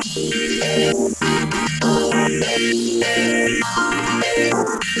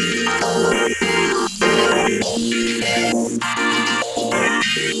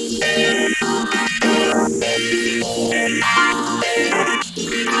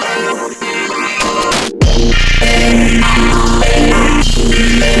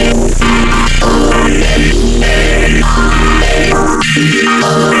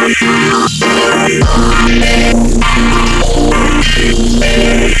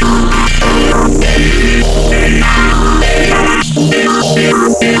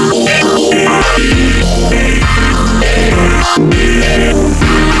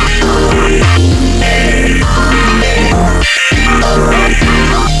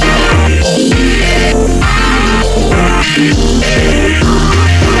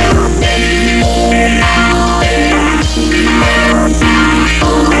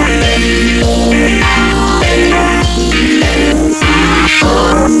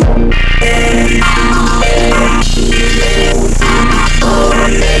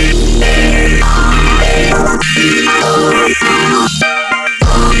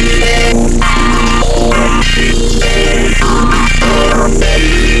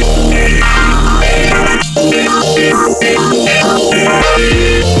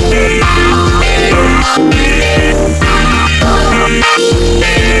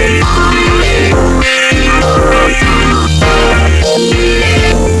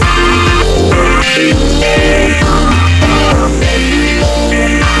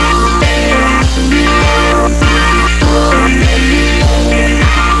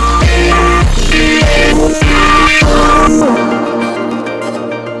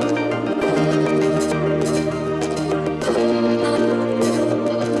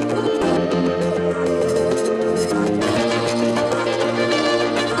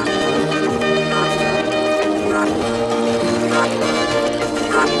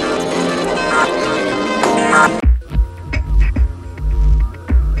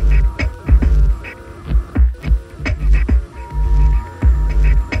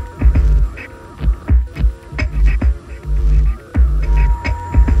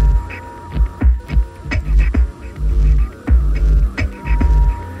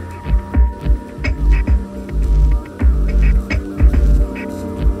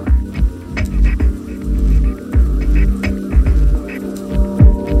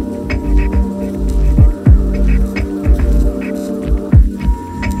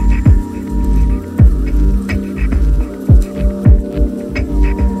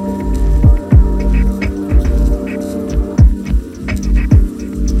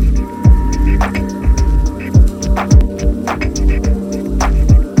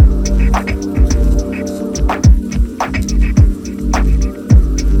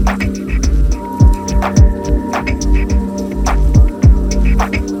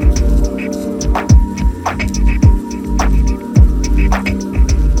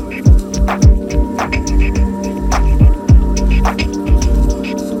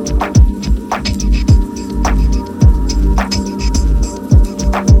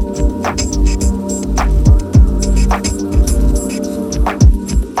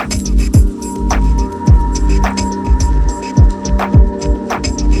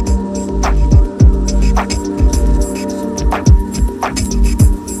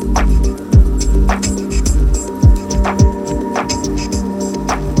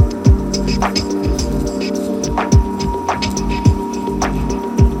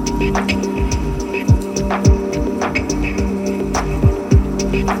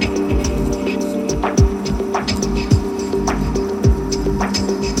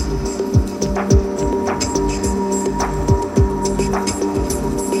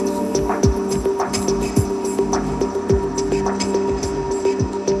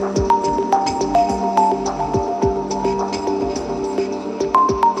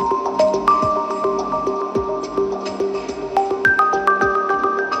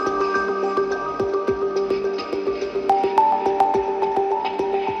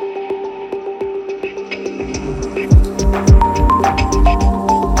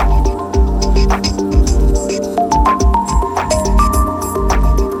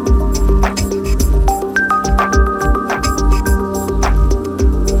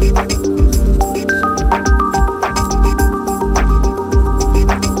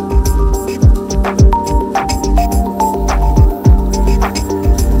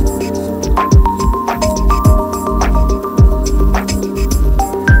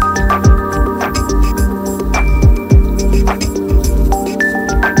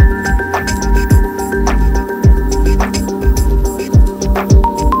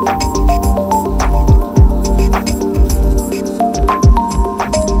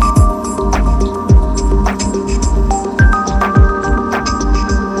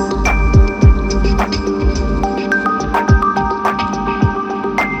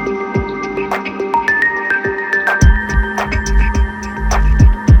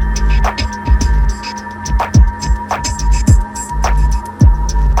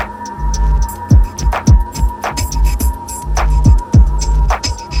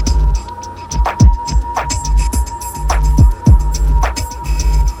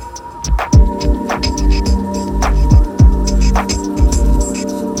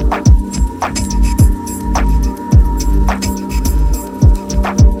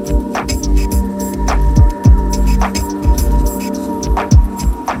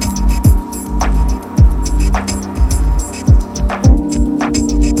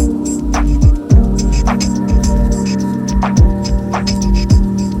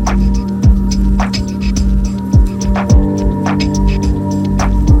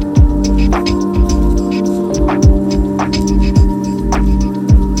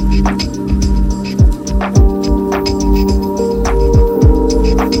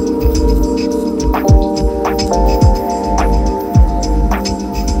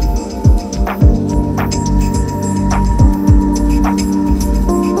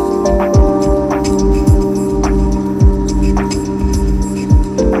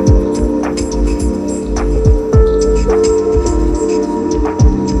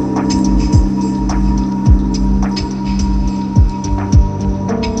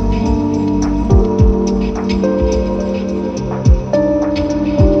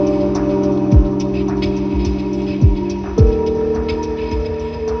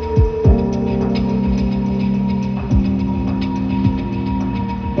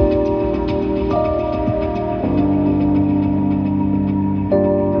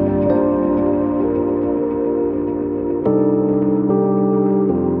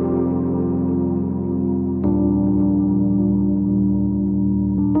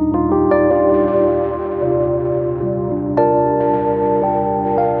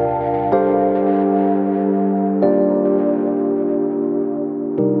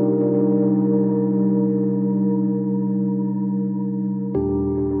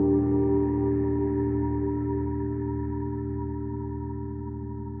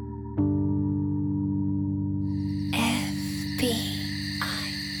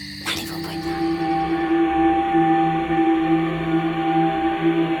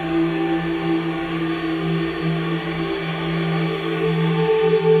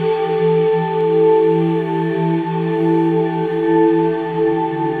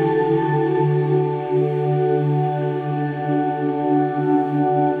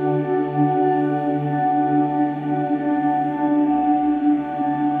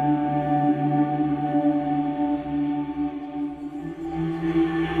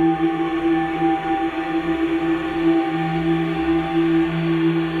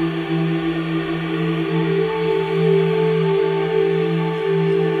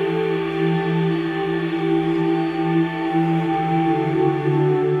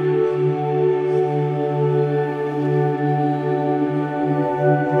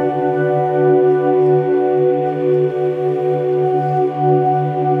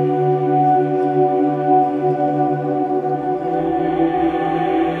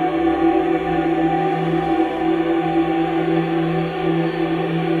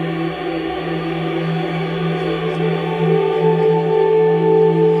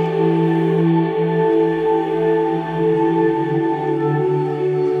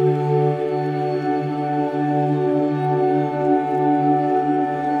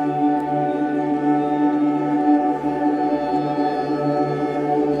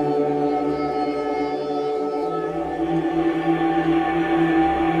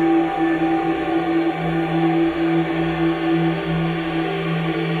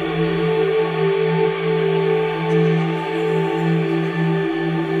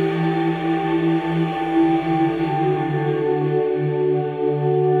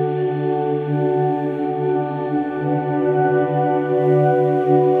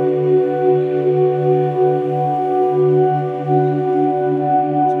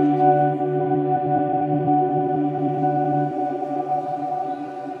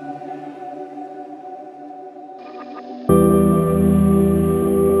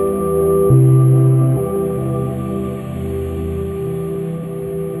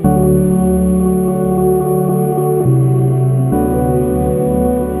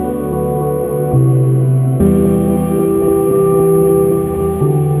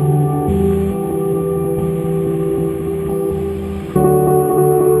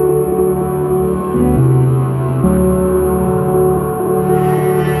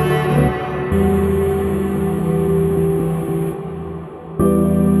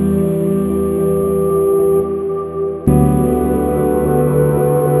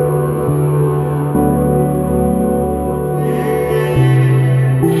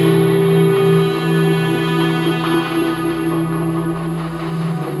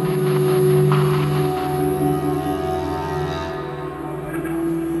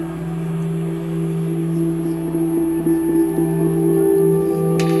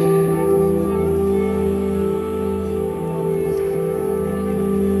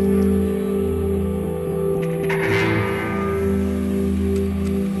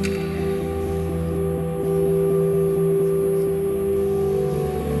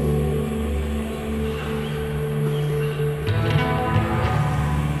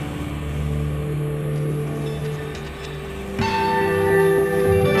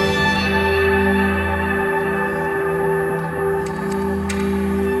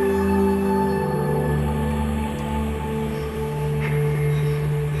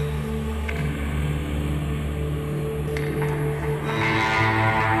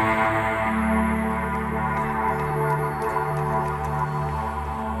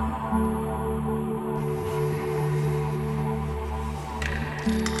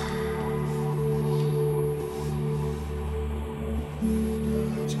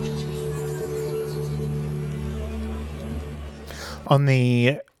 On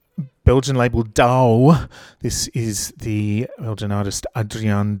the Belgian label DAO, this is the Belgian artist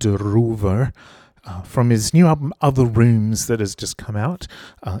Adrian de Roover from his new album Other Rooms that has just come out,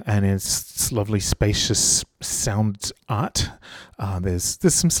 and it's lovely spacious sound art. There's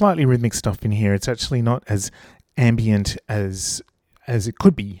some slightly rhythmic stuff in here. It's actually not as ambient as it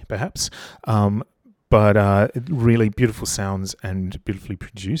could be, perhaps. But really beautiful sounds and beautifully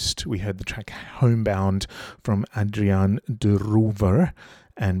produced. We heard the track Homebound from Adrian de Roover,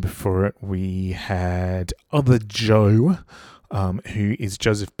 and before it we had Other Joe, who is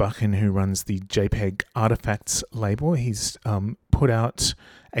Joseph Buchan, who runs the JPEG Artifacts label. He's put out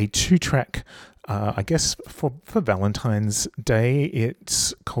a 2-track, I guess for Valentine's Day.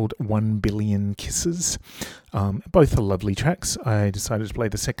 It's called 1 Billion Kisses. Both are lovely tracks. I decided to play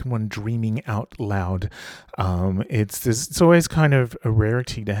the second one, Dreaming Out Loud. It's always kind of a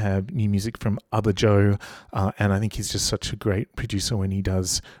rarity to have new music from Other Joe, and I think he's just such a great producer when he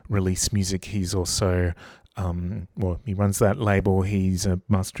does release music. He's also he runs that label. He's a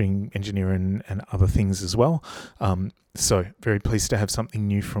mastering engineer and other things as well. So very pleased to have something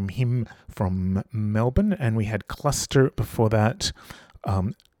new from him from Melbourne. And we had Cluster before that,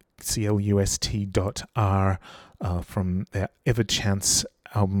 CLUST.R, from their Everchance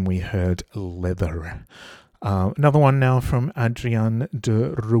album we heard Leather. Another one now from Adrian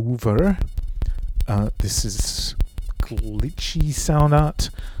de Roover. This is glitchy sound art.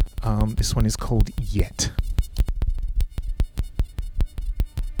 This one is called Yet.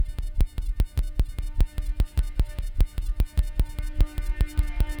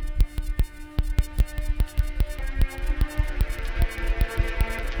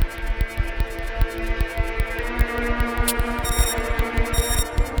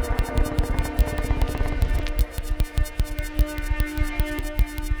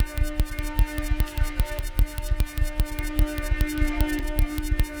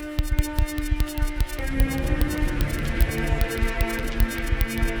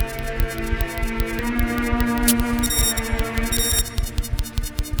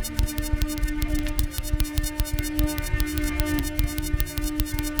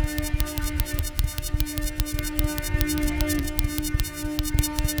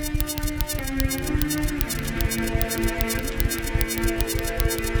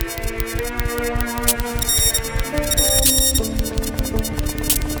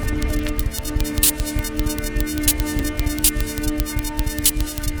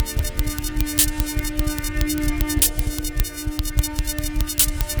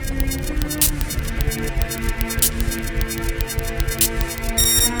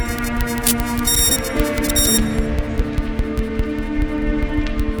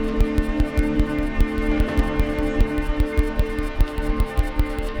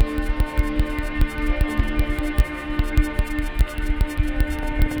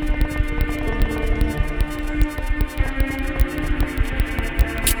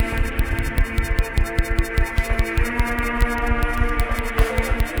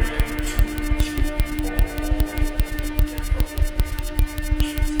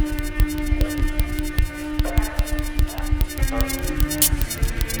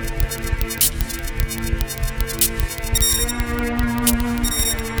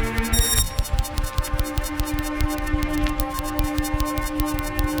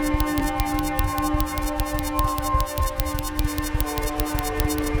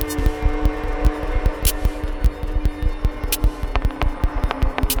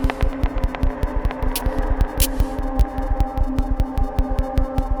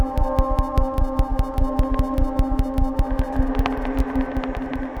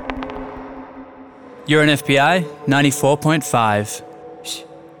 You're an FBI 94.5.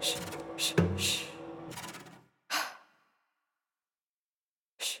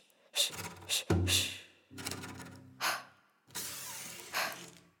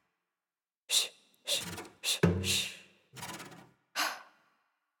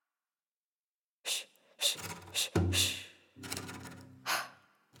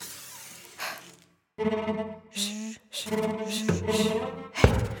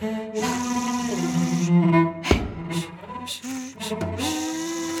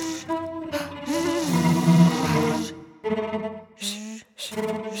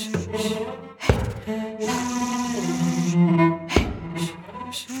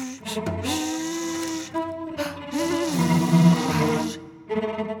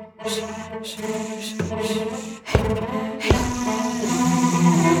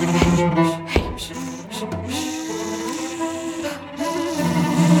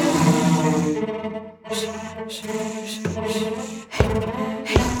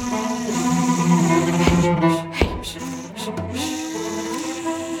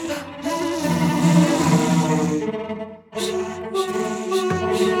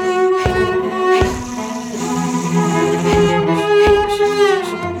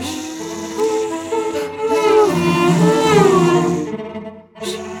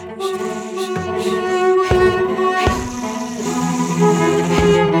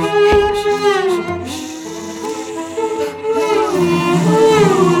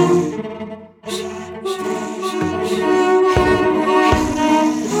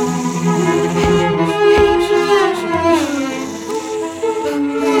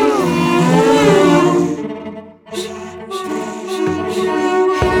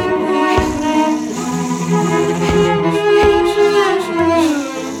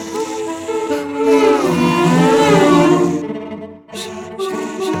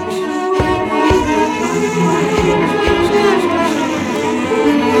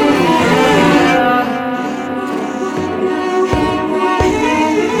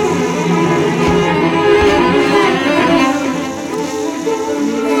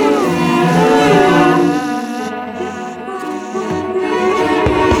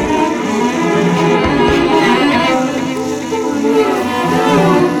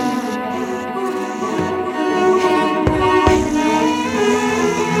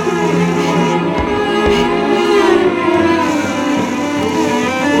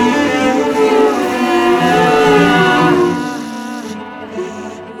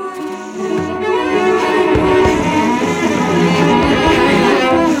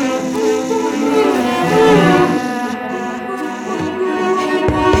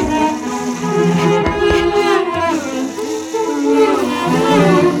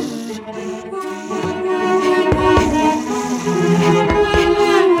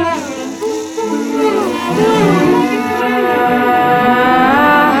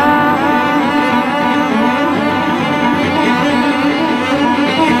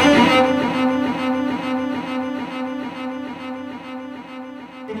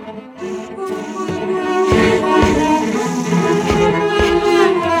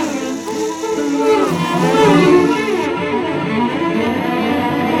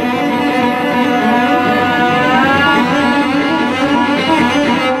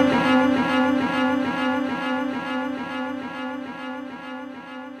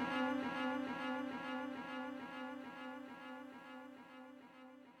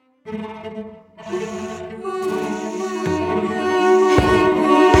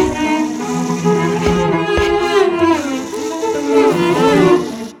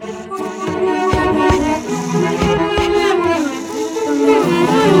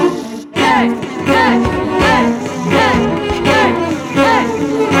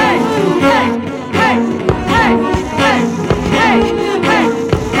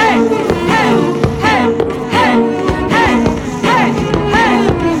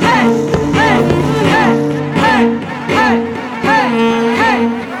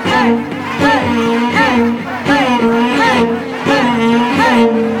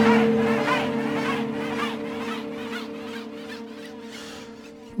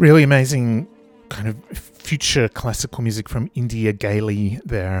 Really amazing kind of future classical music from India Gailey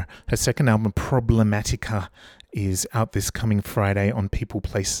there. Her second album, Problematica, is out this coming Friday on People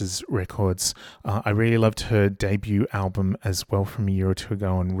Places Records. I really loved her debut album as well from a year or two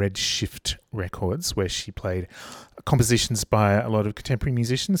ago on Red Shift Records, where she played compositions by a lot of contemporary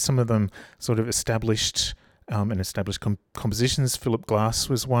musicians, some of them sort of established compositions. Philip Glass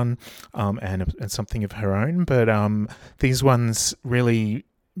was one, and something of her own. But these ones really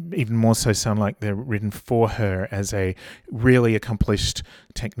even more so sound like they're written for her as a really accomplished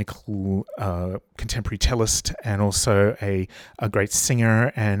technical contemporary cellist and also a great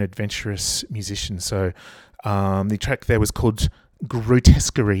singer and adventurous musician. So the track there was called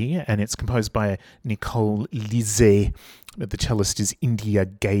Grotesquerie, and it's composed by Nicole Lizet. The cellist is India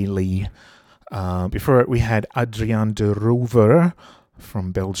Gailey. Before it, we had Adriaan de Roover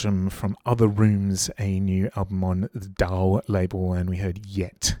from Belgium, from Other Rooms, a new album on the Dao label, and we heard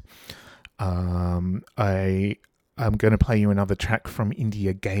Yet. I'm going to play you another track from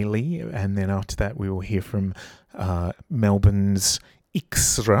India Gailey, and then after that we will hear from Melbourne's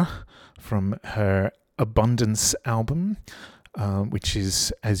Ixra from her Abundance album. Which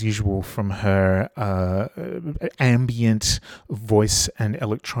is, as usual, from her ambient voice and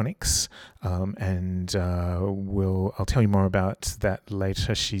electronics. And I'll tell you more about that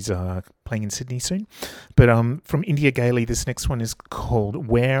later. She's playing in Sydney soon. But from India Gailey, this next one is called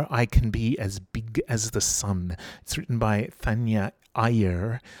Where I Can Be As Big as the Sun. It's written by Thanya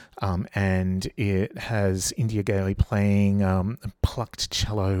Iyer, and it has India Gailey playing a plucked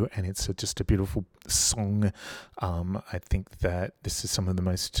cello, and it's just a beautiful song. I think that this is some of the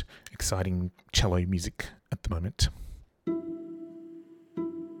most exciting cello music at the moment.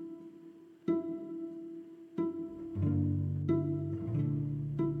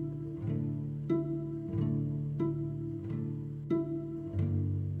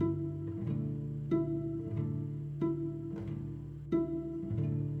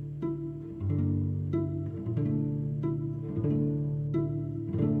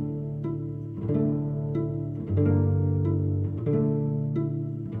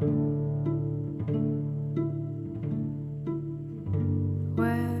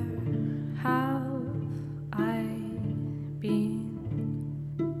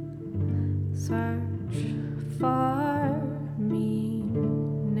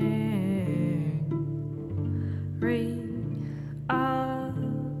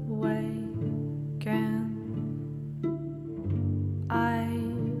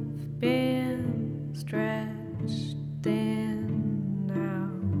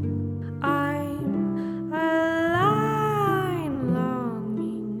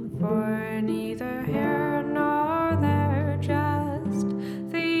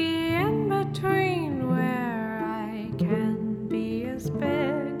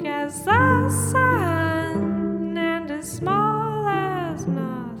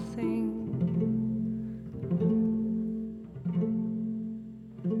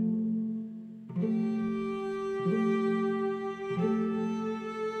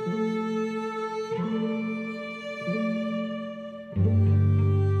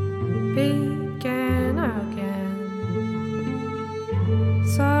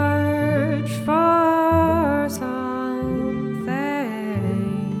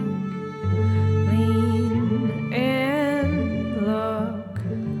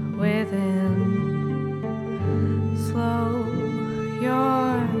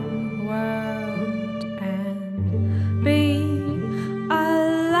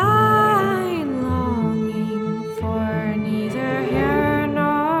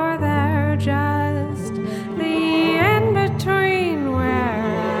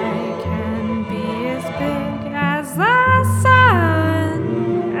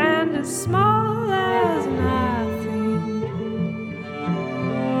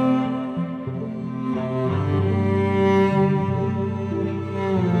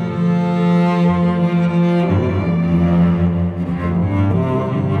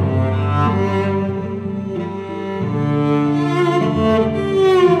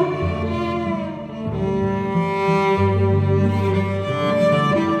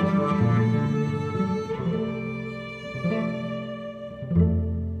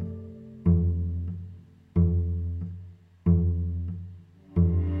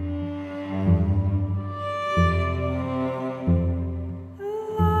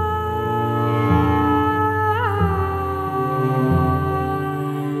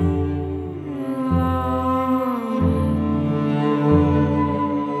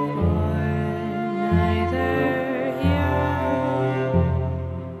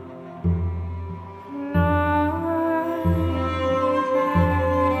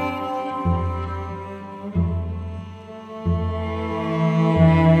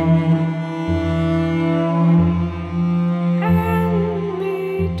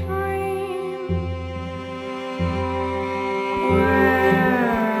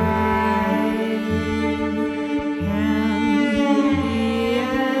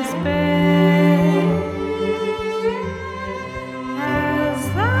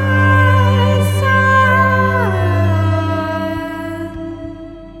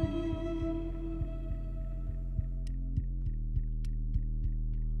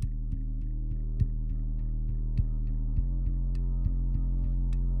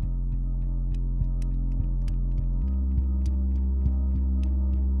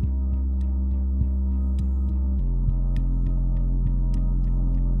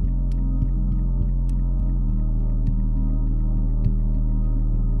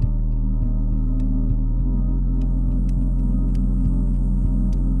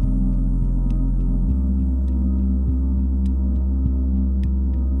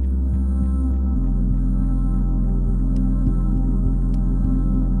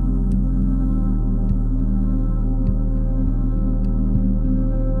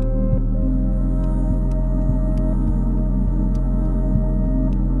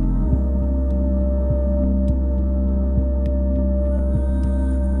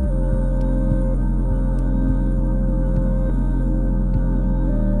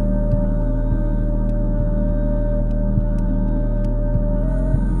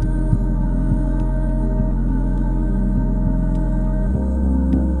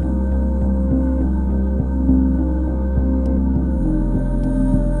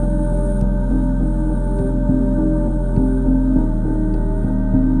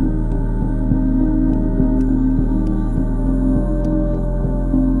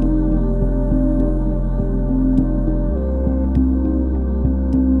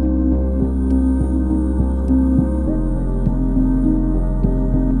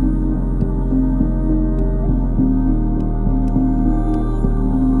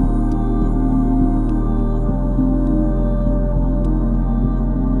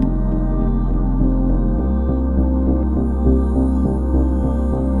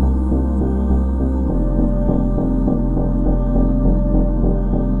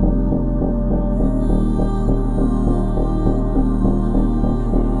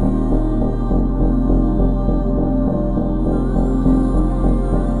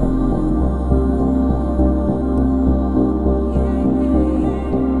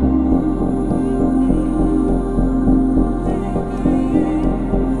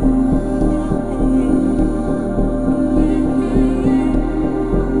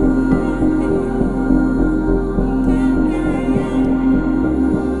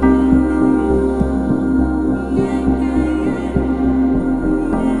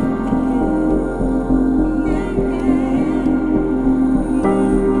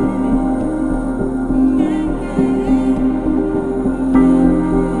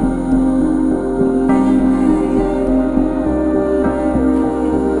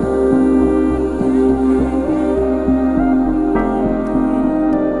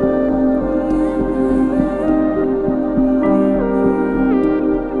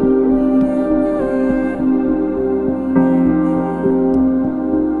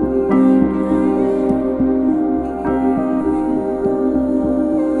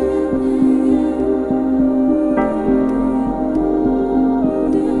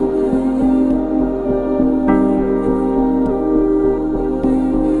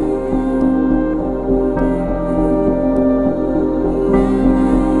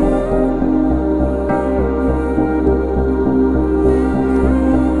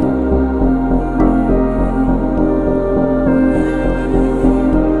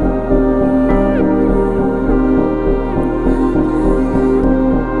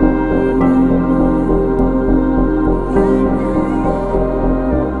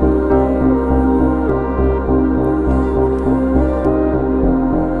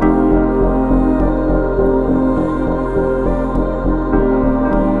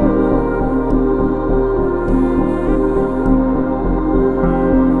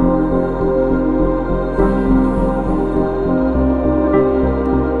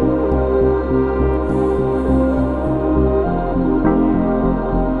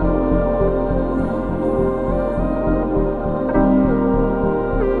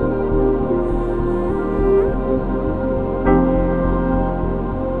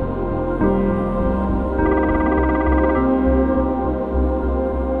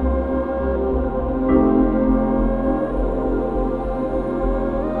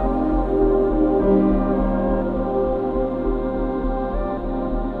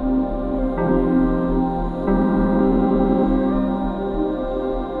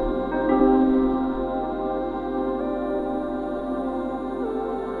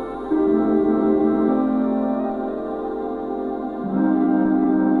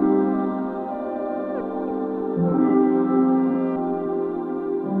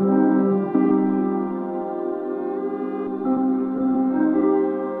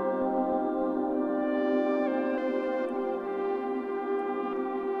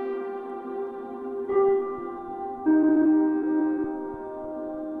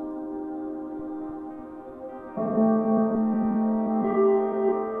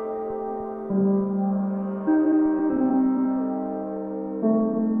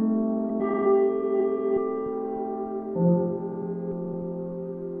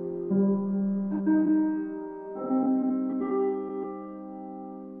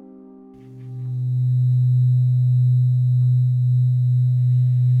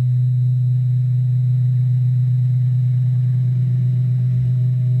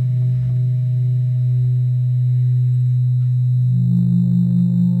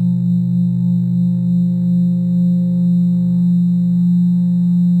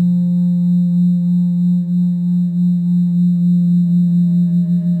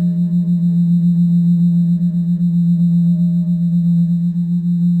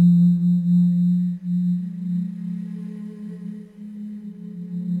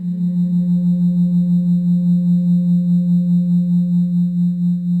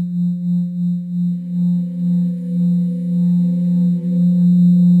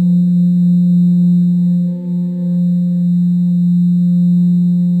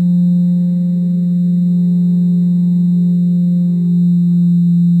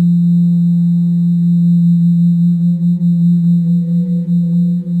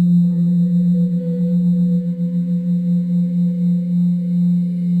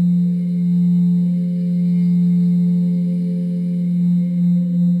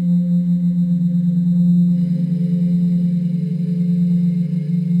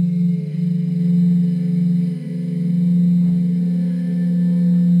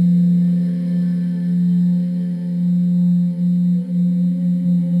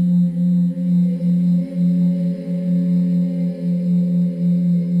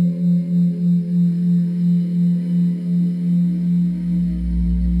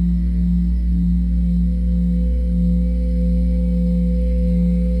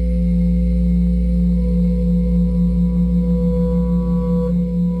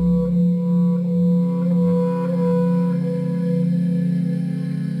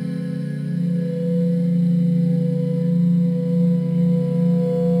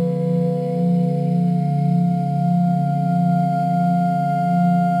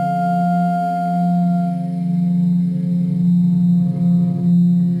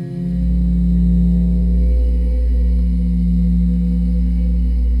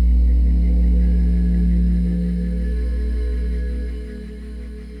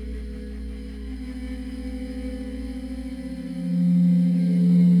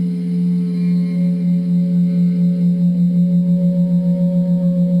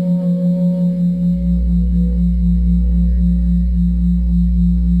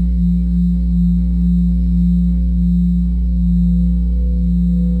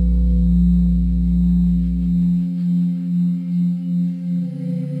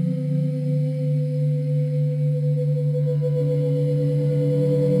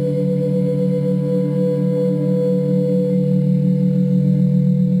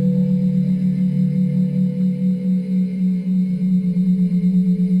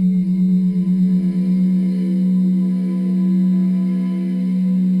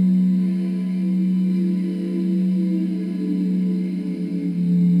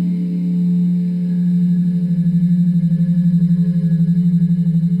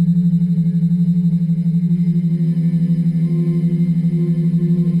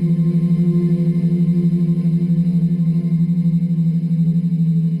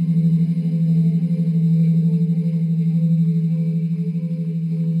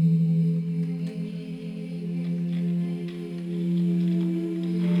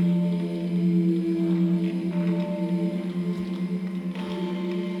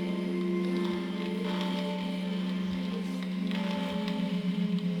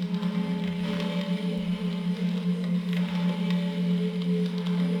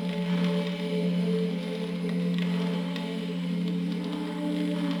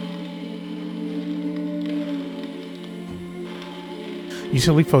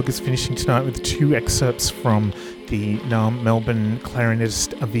 Utility Fog is finishing tonight with 2 excerpts from the now Melbourne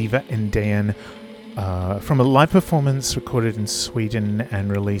clarinetist Aviva Endayan from a live performance recorded in Sweden and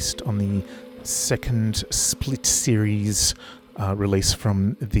released on the second split series release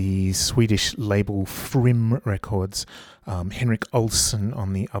from the Swedish label Frim Records. Henrik Olsson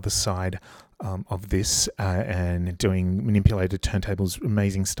on the other side of this and doing manipulated turntables,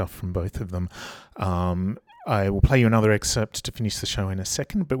 amazing stuff from both of them. I will play you another excerpt to finish the show in a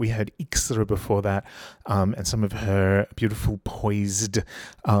second, but we had Ixra before that, and some of her beautiful poised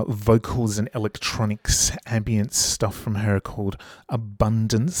vocals and electronics ambient stuff from her called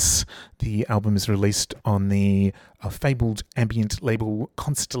Abundance. The album is released on the fabled ambient label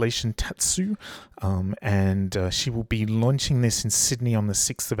Constellation Tatsu, and she will be launching this in Sydney on the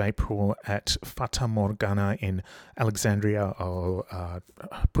 6th of April at Fata Morgana in Alexandria. I'll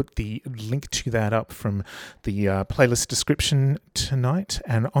put the link to that up from the playlist description tonight,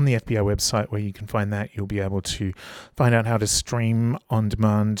 and on the FBI website where you can find that, you'll be able to find out how to stream on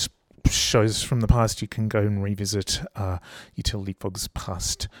demand shows from the past. You can go and revisit Utility Fog's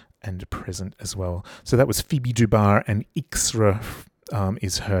past and present as well. So that was Phoebe Dubar, and Ixra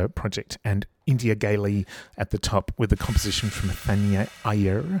is her project, and India Gailey at the top with a composition from Thania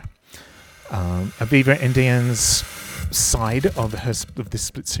Iyer. Aviva Endayan's side of this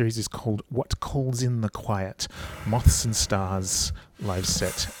split series is called What Calls in the Quiet, Moths and Stars live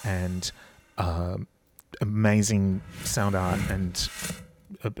set, and amazing sound art and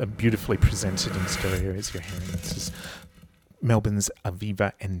beautifully presented in stereo as you're hearing. This is Melbourne's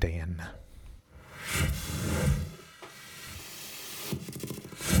Aviva Endayan.